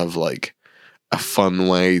to have like a fun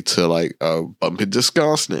way to like bump into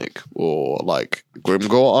Skarsnik, or like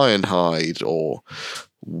Grimgor Ironhide, or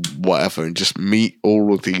whatever, and just meet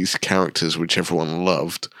all of these characters which everyone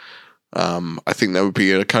loved. I think that would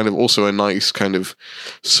be a kind of also a nice kind of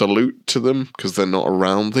salute to them, because they're not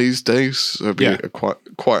around these days. So it'd be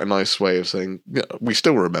quite a nice way of saying, yeah, we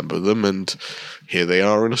still remember them, and here they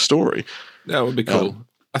are in a story. That would be cool.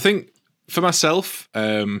 I think for myself,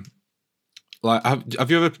 like, did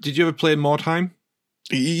you ever play Mordheim?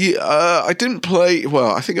 Yeah, I didn't play.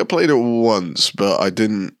 Well, I think I played it once, but I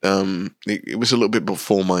didn't. It was a little bit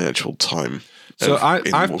before my actual time. So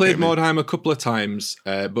I've played Mordheim a couple of times,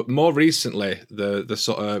 but more recently,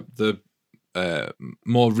 the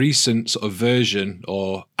more recent sort of version,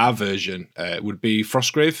 or our version, would be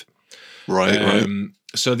Frostgrave. Right.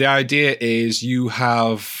 So the idea is you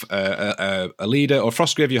have a leader, or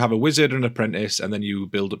Frostgrave, you have a wizard and an apprentice, and then you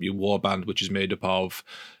build up your warband, which is made up of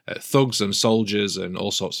thugs and soldiers and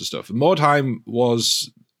all sorts of stuff. Mordheim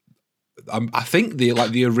was, I think,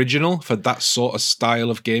 the original for that sort of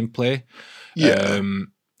style of gameplay. Yeah.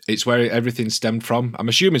 It's where everything stemmed from. I'm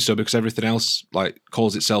assuming so because everything else like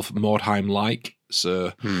calls itself Mordheim-like.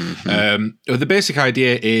 So the basic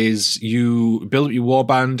idea is you build up your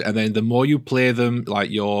warband, and then the more you play them, like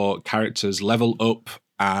your characters level up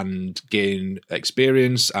and gain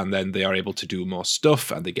experience, and then they are able to do more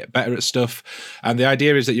stuff and they get better at stuff. And the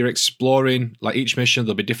idea is that you're exploring, like each mission,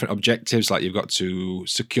 there'll be different objectives, like you've got to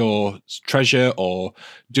secure treasure or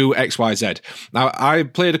do X, Y, Z. Now, I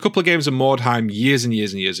played a couple of games of Mordheim years and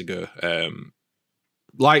years and years ago.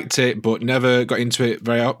 Liked it, but never got into it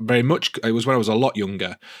very much. It was when I was a lot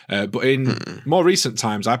younger. But in more recent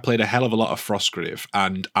times, I played a hell of a lot of Frostgrave,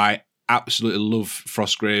 and I absolutely love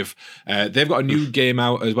Frostgrave. They've got a new game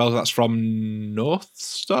out as well. That's from North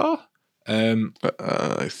Star.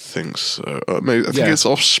 I think so. Maybe I think it's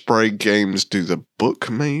Offspray Games do the book,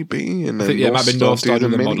 maybe, and then it might be North Star do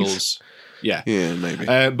the models. Yeah, maybe.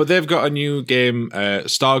 But they've got a new game,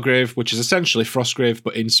 Stargrave, which is essentially Frostgrave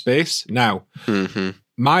but in space. Now,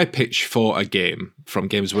 my pitch for a game from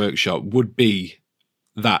Games Workshop would be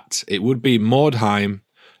that it would be Mordheim,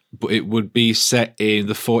 but it would be set in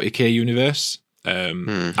the 40k universe.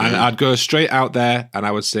 And I'd go straight out there and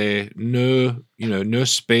I would say no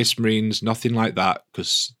Space Marines, nothing like that,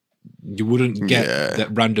 because you wouldn't get that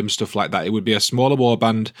random stuff like that. It would be a smaller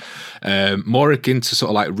warband, more akin to sort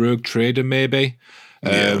of like Rogue Trader maybe,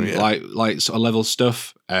 like sort of level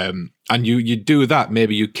stuff. And you do that.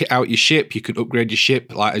 Maybe you kit out your ship. You can upgrade your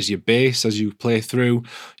ship like as your base as you play through.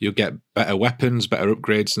 You'll get better weapons, better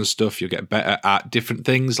upgrades and stuff. You'll get better at different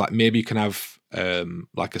things. Like maybe you can have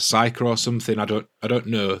like a psyker or something. I don't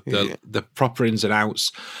know the proper ins and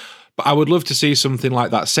outs. But I would love to see something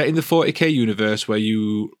like that set in the 40k universe where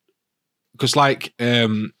because like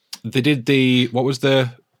they did there was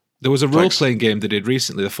a role playing game they did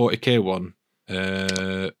recently, the 40k one.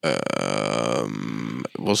 It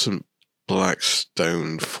wasn't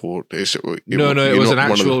Blackstone Fort. No, it was an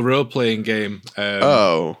actual role playing game.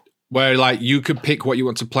 Where like you could pick what you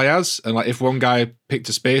want to play as, and like if one guy picked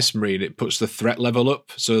a Space Marine, it puts the threat level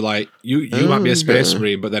up. So like you might be a Space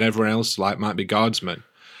Marine, but then everyone else like might be Guardsmen.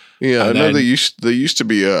 Yeah, I know there used to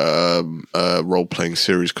be a role playing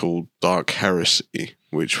series called Dark Heresy,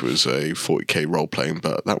 which was a 40k role playing,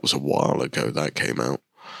 but that was a while ago that came out.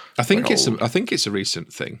 I think it's a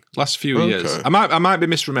recent thing. Last few years. I might be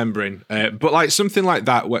misremembering, but like something like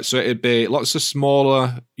that. So it'd be lots of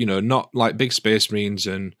smaller, not like big Space Marines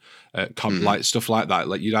and like stuff like that.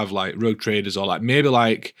 Like you'd have like Rogue Traders or like maybe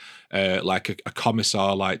like a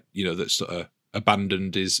commissar, like that's sort of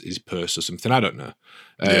abandoned his purse or something. I don't know.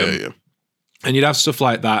 And you'd have stuff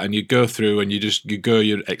like that, and you'd go through and you'd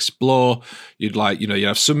explore. You'd you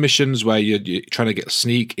have some missions where you're trying to get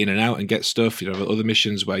sneak in and out and get stuff. You have other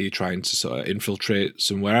missions where you're trying to sort of infiltrate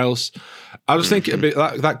somewhere else. I was thinking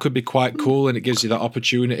that could be quite cool, and it gives you that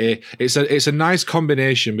opportunity. It's a nice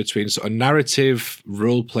combination between sort of narrative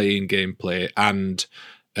role playing gameplay and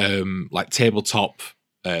like tabletop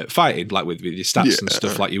fighting, like with your stats and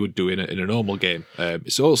stuff like you would do in a normal game.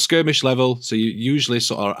 It's all skirmish level, so you usually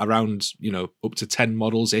sort of around up to 10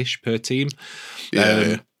 models ish per team.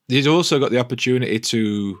 You've also got the opportunity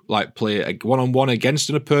to like play a one-on-one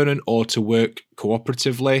against an opponent, or to work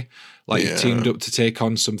cooperatively, like you're teamed up to take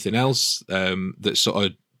on something else that's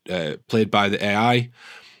sort of played by the AI.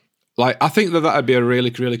 Like, I think that would be a really,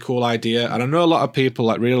 really cool idea. And I know a lot of people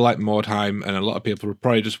like really like Mordheim, and a lot of people would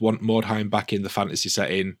probably just want Mordheim back in the fantasy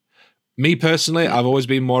setting. Me personally, I've always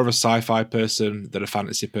been more of a sci-fi person than a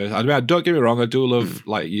fantasy person. I mean, don't get me wrong, I do love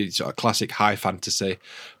like your sort of classic high fantasy,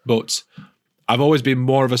 but I've always been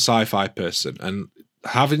more of a sci-fi person, and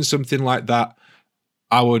having something like that,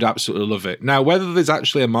 I would absolutely love it. Now, whether there's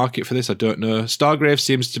actually a market for this, I don't know. Stargrave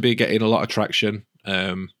seems to be getting a lot of traction.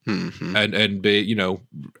 And be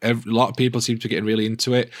a lot of people seem to be getting really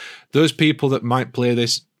into it. Those people that might play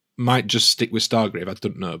this might just stick with Stargrave. I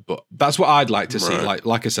don't know, but that's what I'd like to see.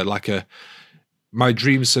 Like I said, my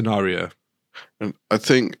dream scenario. And I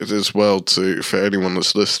think as well for anyone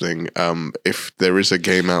that's listening, if there is a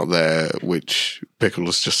game out there which Pickle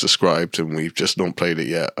has just described and we've just not played it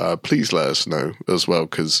yet, please let us know as well,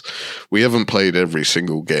 because we haven't played every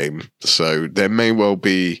single game, so there may well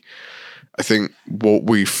be. I think what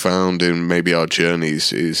we've found in maybe our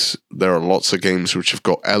journeys is there are lots of games which have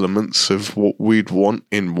got elements of what we'd want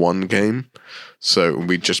in one game. So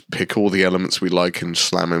we just pick all the elements we like and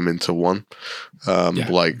slam them into one.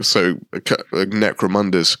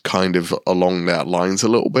 Necromunda's kind of along that lines a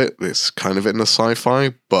little bit. It's kind of in the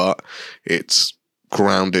sci-fi, but it's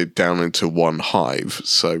grounded down into one hive.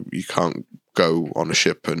 So you can't go on a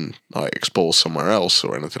ship and like explore somewhere else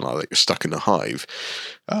or anything like that. You're stuck in a hive.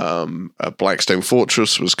 Blackstone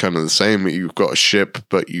Fortress was kind of the same. You've got a ship,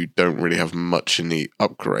 but you don't really have much in the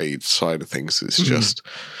upgrade side of things. It's just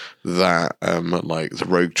that, like the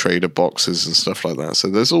Rogue Trader boxes and stuff like that. So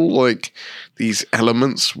there's all like these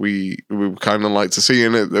elements we kind of like to see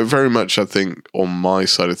in it. They're very much, I think, on my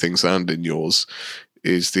side of things and in yours,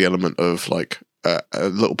 is the element of like a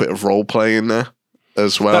little bit of role play in there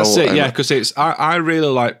as well. That's it, yeah, because I really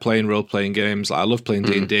like playing role-playing games. Like, I love playing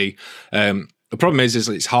D&D. The problem is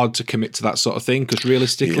it's hard to commit to that sort of thing because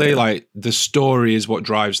realistically, like the story is what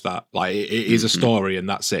drives that. Like it is a story and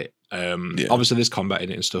that's it. Obviously there's combat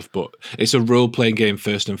in it and stuff, but it's a role-playing game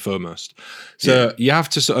first and foremost. So you have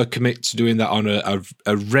to sort of commit to doing that on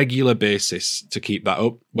a regular basis to keep that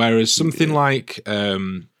up. Whereas something like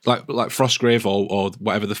Frostgrave or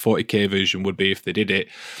whatever the 40k version would be if they did it,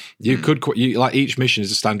 you could like each mission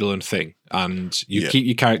is a standalone thing, and you keep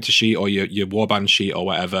your character sheet or your warband sheet or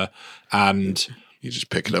whatever, and you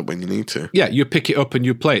just pick it up when you need to. Yeah, you pick it up and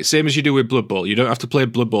you play it. Same as you do with Blood Bowl. You don't have to play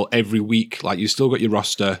Blood Bowl every week. Like, you still got your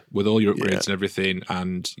roster with all your upgrades and everything,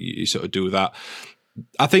 and you sort of do that.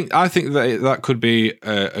 I think that could be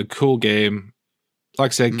a cool game.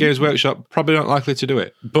 Like I said, Games Workshop probably not likely to do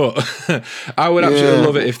it, but I would absolutely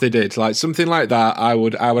love it if they did. Like something like that, I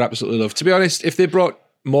would absolutely love. To be honest, if they brought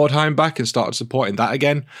Mordheim back and started supporting that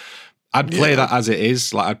again, I'd play that as it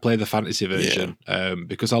is. Like, I'd play the fantasy version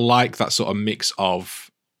because I like that sort of mix of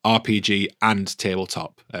RPG and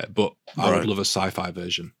tabletop. But I would love a sci-fi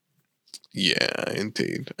version. Yeah,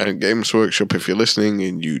 indeed. And Games Workshop, if you're listening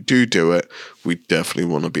and you do it, we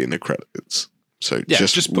definitely want to be in the credits. So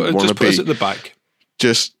just put us at the back.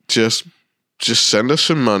 Just send us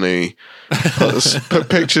some money. Put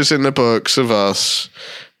pictures in the books of us.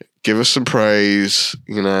 Give us some praise.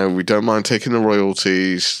 You know, we don't mind taking the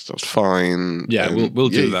royalties. That's fine. Yeah, we'll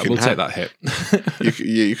do that. We'll take that hit.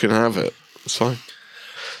 You can have it. It's fine.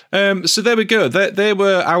 So there we go. They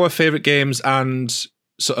were our favourite games and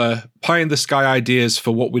sort of pie in the sky ideas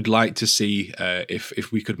for what we'd like to see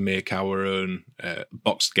if we could make our own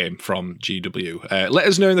boxed game from GW. Let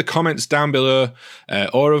us know in the comments down below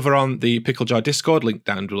or over on the Pickle Jar Discord, link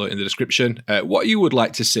down below in the description, what you would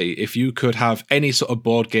like to see if you could have any sort of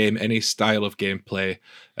board game, any style of gameplay,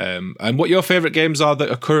 and what your favourite games are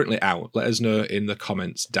that are currently out. Let us know in the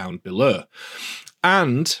comments down below.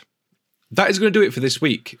 And that is going to do it for this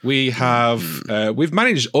week. We've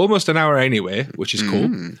managed almost an hour anyway, which is cool.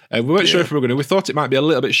 We weren't sure if we were going to. We thought it might be a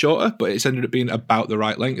little bit shorter, but it's ended up being about the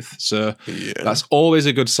right length. So that's always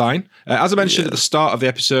a good sign. As I mentioned at the start of the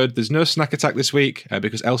episode, there's no snack attack this week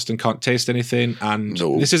because Elston can't taste anything. And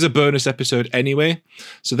this is a bonus episode anyway.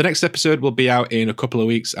 So the next episode will be out in a couple of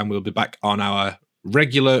weeks and we'll be back on our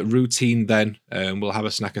regular routine then. We'll have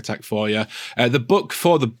a snack attack for you. The book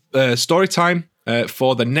for the story time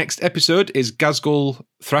for the next episode is Ghazghkull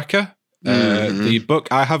Thraka. The book,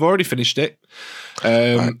 I have already finished it.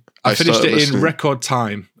 I finished it in record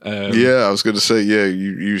time. I was going to say,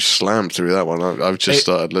 you slammed through that one. I've just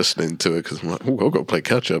started listening to it because I'm like, I've got to play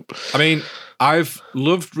catch up. I mean, I've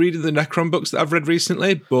loved reading the Necron books that I've read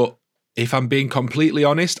recently, but if I'm being completely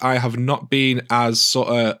honest, I have not been as sort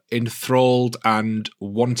of enthralled and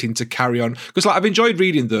wanting to carry on. Because like, I've enjoyed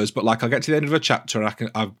reading those, but like I'll get to the end of a chapter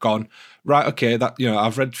and I've gone, right, okay, that, you know,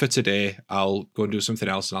 I've read for today. I'll go and do something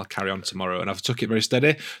else and I'll carry on tomorrow. And I've took it very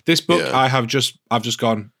steady. This book, I've just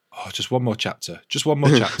gone, just one more chapter. Just one more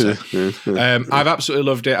chapter. I've absolutely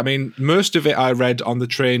loved it. I mean, most of it I read on the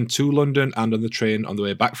train to London and on the train on the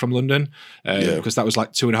way back from London because that was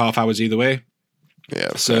like 2.5 hours either way.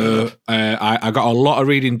 Yeah. So I got a lot of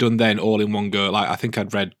reading done then, all in one go. Like I think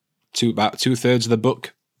I'd read about 2/3 of the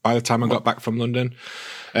book by the time I got back from London.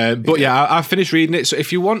 But I finished reading it. So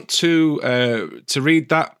if you want to read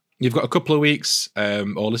that, you've got a couple of weeks,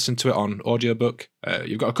 or listen to it on audiobook.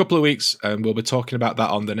 You've got a couple of weeks, and we'll be talking about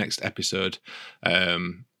that on the next episode.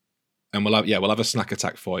 And we'll have a snack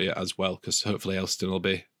attack for you as well, because hopefully Elston will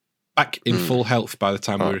be back in full health by the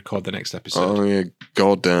time we record the next episode. Oh, yeah,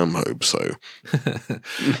 goddamn hope so.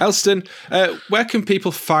 Elston, where can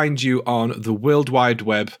people find you on the World Wide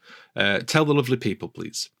Web? Tell the lovely people,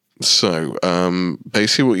 please. So,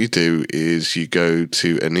 basically what you do is you go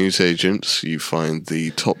to a newsagent's, you find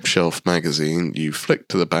the Top Shelf magazine, you flick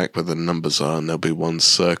to the back where the numbers are, and there'll be one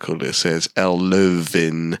circle that says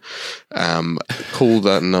Elvin. Call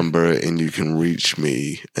that number and you can reach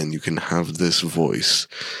me, and you can have this voice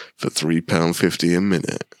for £3.50 a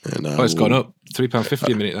minute. And it's gone up.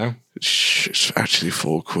 £3.50 a minute now. Shh, it's actually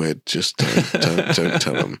 £4. Just don't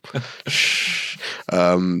tell them. Shh.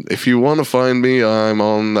 If you want to find me, I'm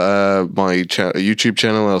on my YouTube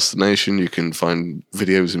channel, Elster Nation. You can find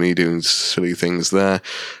videos of me doing silly things there.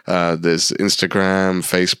 There's Instagram,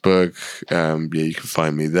 Facebook. You can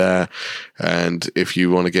find me there. And if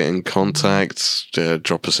you want to get in contact,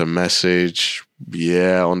 drop us a message.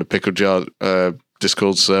 On the Pickle Jar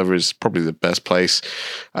Discord server is probably the best place.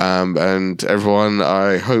 And everyone,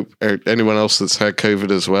 I hope anyone else that's had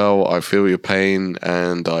COVID as well, I feel your pain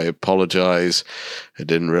and I apologize. I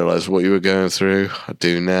didn't realize what you were going through. I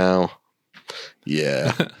do now.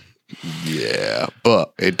 Yeah. Yeah.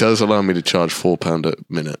 But it does allow me to charge £4 a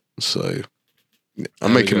minute. So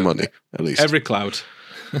I'm making money, at least. Every cloud.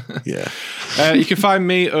 Yeah. You can find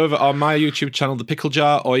me over on my YouTube channel, The Pickle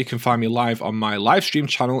Jar, or you can find me live on my live stream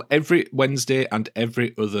channel every Wednesday and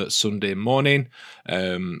every other Sunday morning,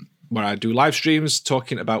 where I do live streams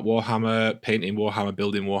talking about Warhammer, painting Warhammer,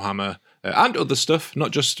 building Warhammer, and other stuff,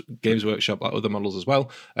 not just Games Workshop, like other models as well.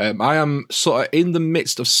 I am sort of in the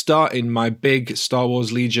midst of starting my big Star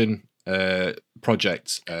Wars Legion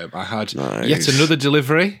project. I had yet another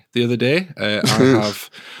delivery the other day. I have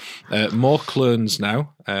more clones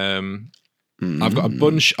now. I've got a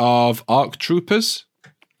bunch of ARC Troopers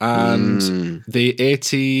and the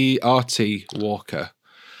AT-RT Walker.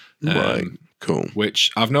 Right, cool.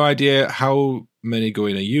 Which I've no idea how many go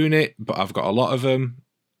in a unit, but I've got a lot of them.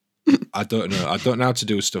 I don't know. I don't know how to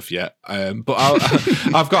do stuff yet. But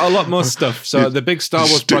I've got a lot more stuff. So the big Star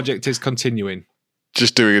Wars project is continuing.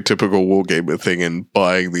 Just doing a typical Wargamer thing and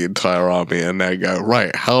buying the entire army and then go,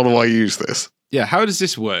 right, how do I use this? Yeah, how does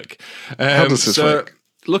this work? How does this work?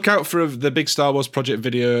 Look out for the big Star Wars project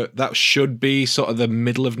video. That should be sort of the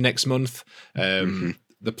middle of next month. The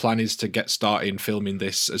plan is to get started filming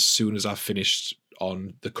this as soon as I've finished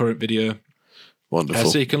on the current video.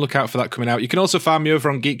 Wonderful. So you can look out for that coming out. You can also find me over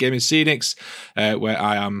on Geek Gaming Scenics, where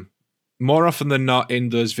I am more often than not in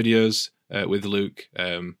those videos with Luke,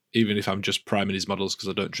 even if I'm just priming his models because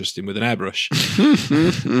I don't trust him with an airbrush.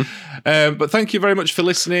 But thank you very much for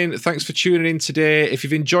listening. Thanks for tuning in today. If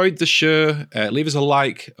you've enjoyed the show, leave us a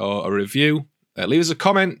like or a review. Leave us a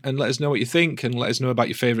comment and let us know what you think, and let us know about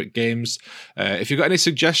your favourite games. If you've got any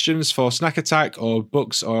suggestions for Snack Attack or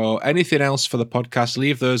books or anything else for the podcast,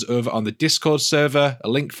 leave those over on the Discord server. A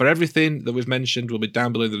link for everything that we've mentioned will be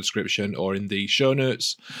down below in the description or in the show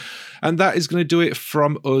notes. And that is going to do it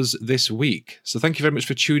from us this week. So thank you very much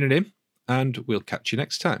for tuning in, and we'll catch you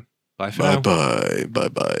next time. Bye for now.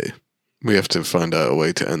 Bye. We have to find out a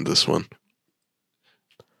way to end this one.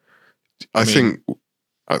 I think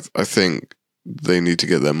they need to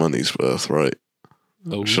get their money's worth, right?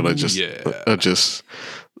 Should I just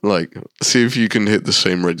see if you can hit the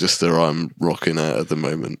same register I'm rocking at the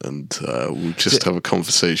moment, and we'll just have a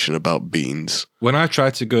conversation about beans. When I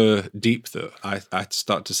try to go deep, though, I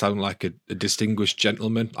start to sound like a distinguished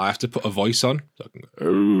gentleman. I have to put a voice on. So I can go,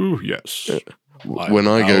 oh, yes. Yeah. When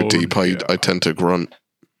I go deep, I tend to grunt.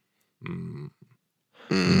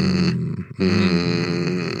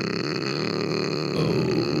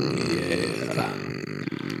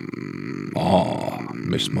 Oh,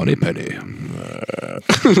 Miss Moneypenny.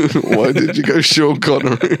 Why did you go Sean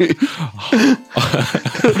Connery?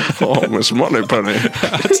 Oh, Miss Moneypenny.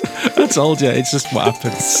 I told you, it's just what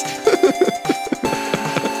happens.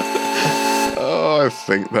 Oh, I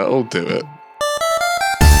think that'll do it.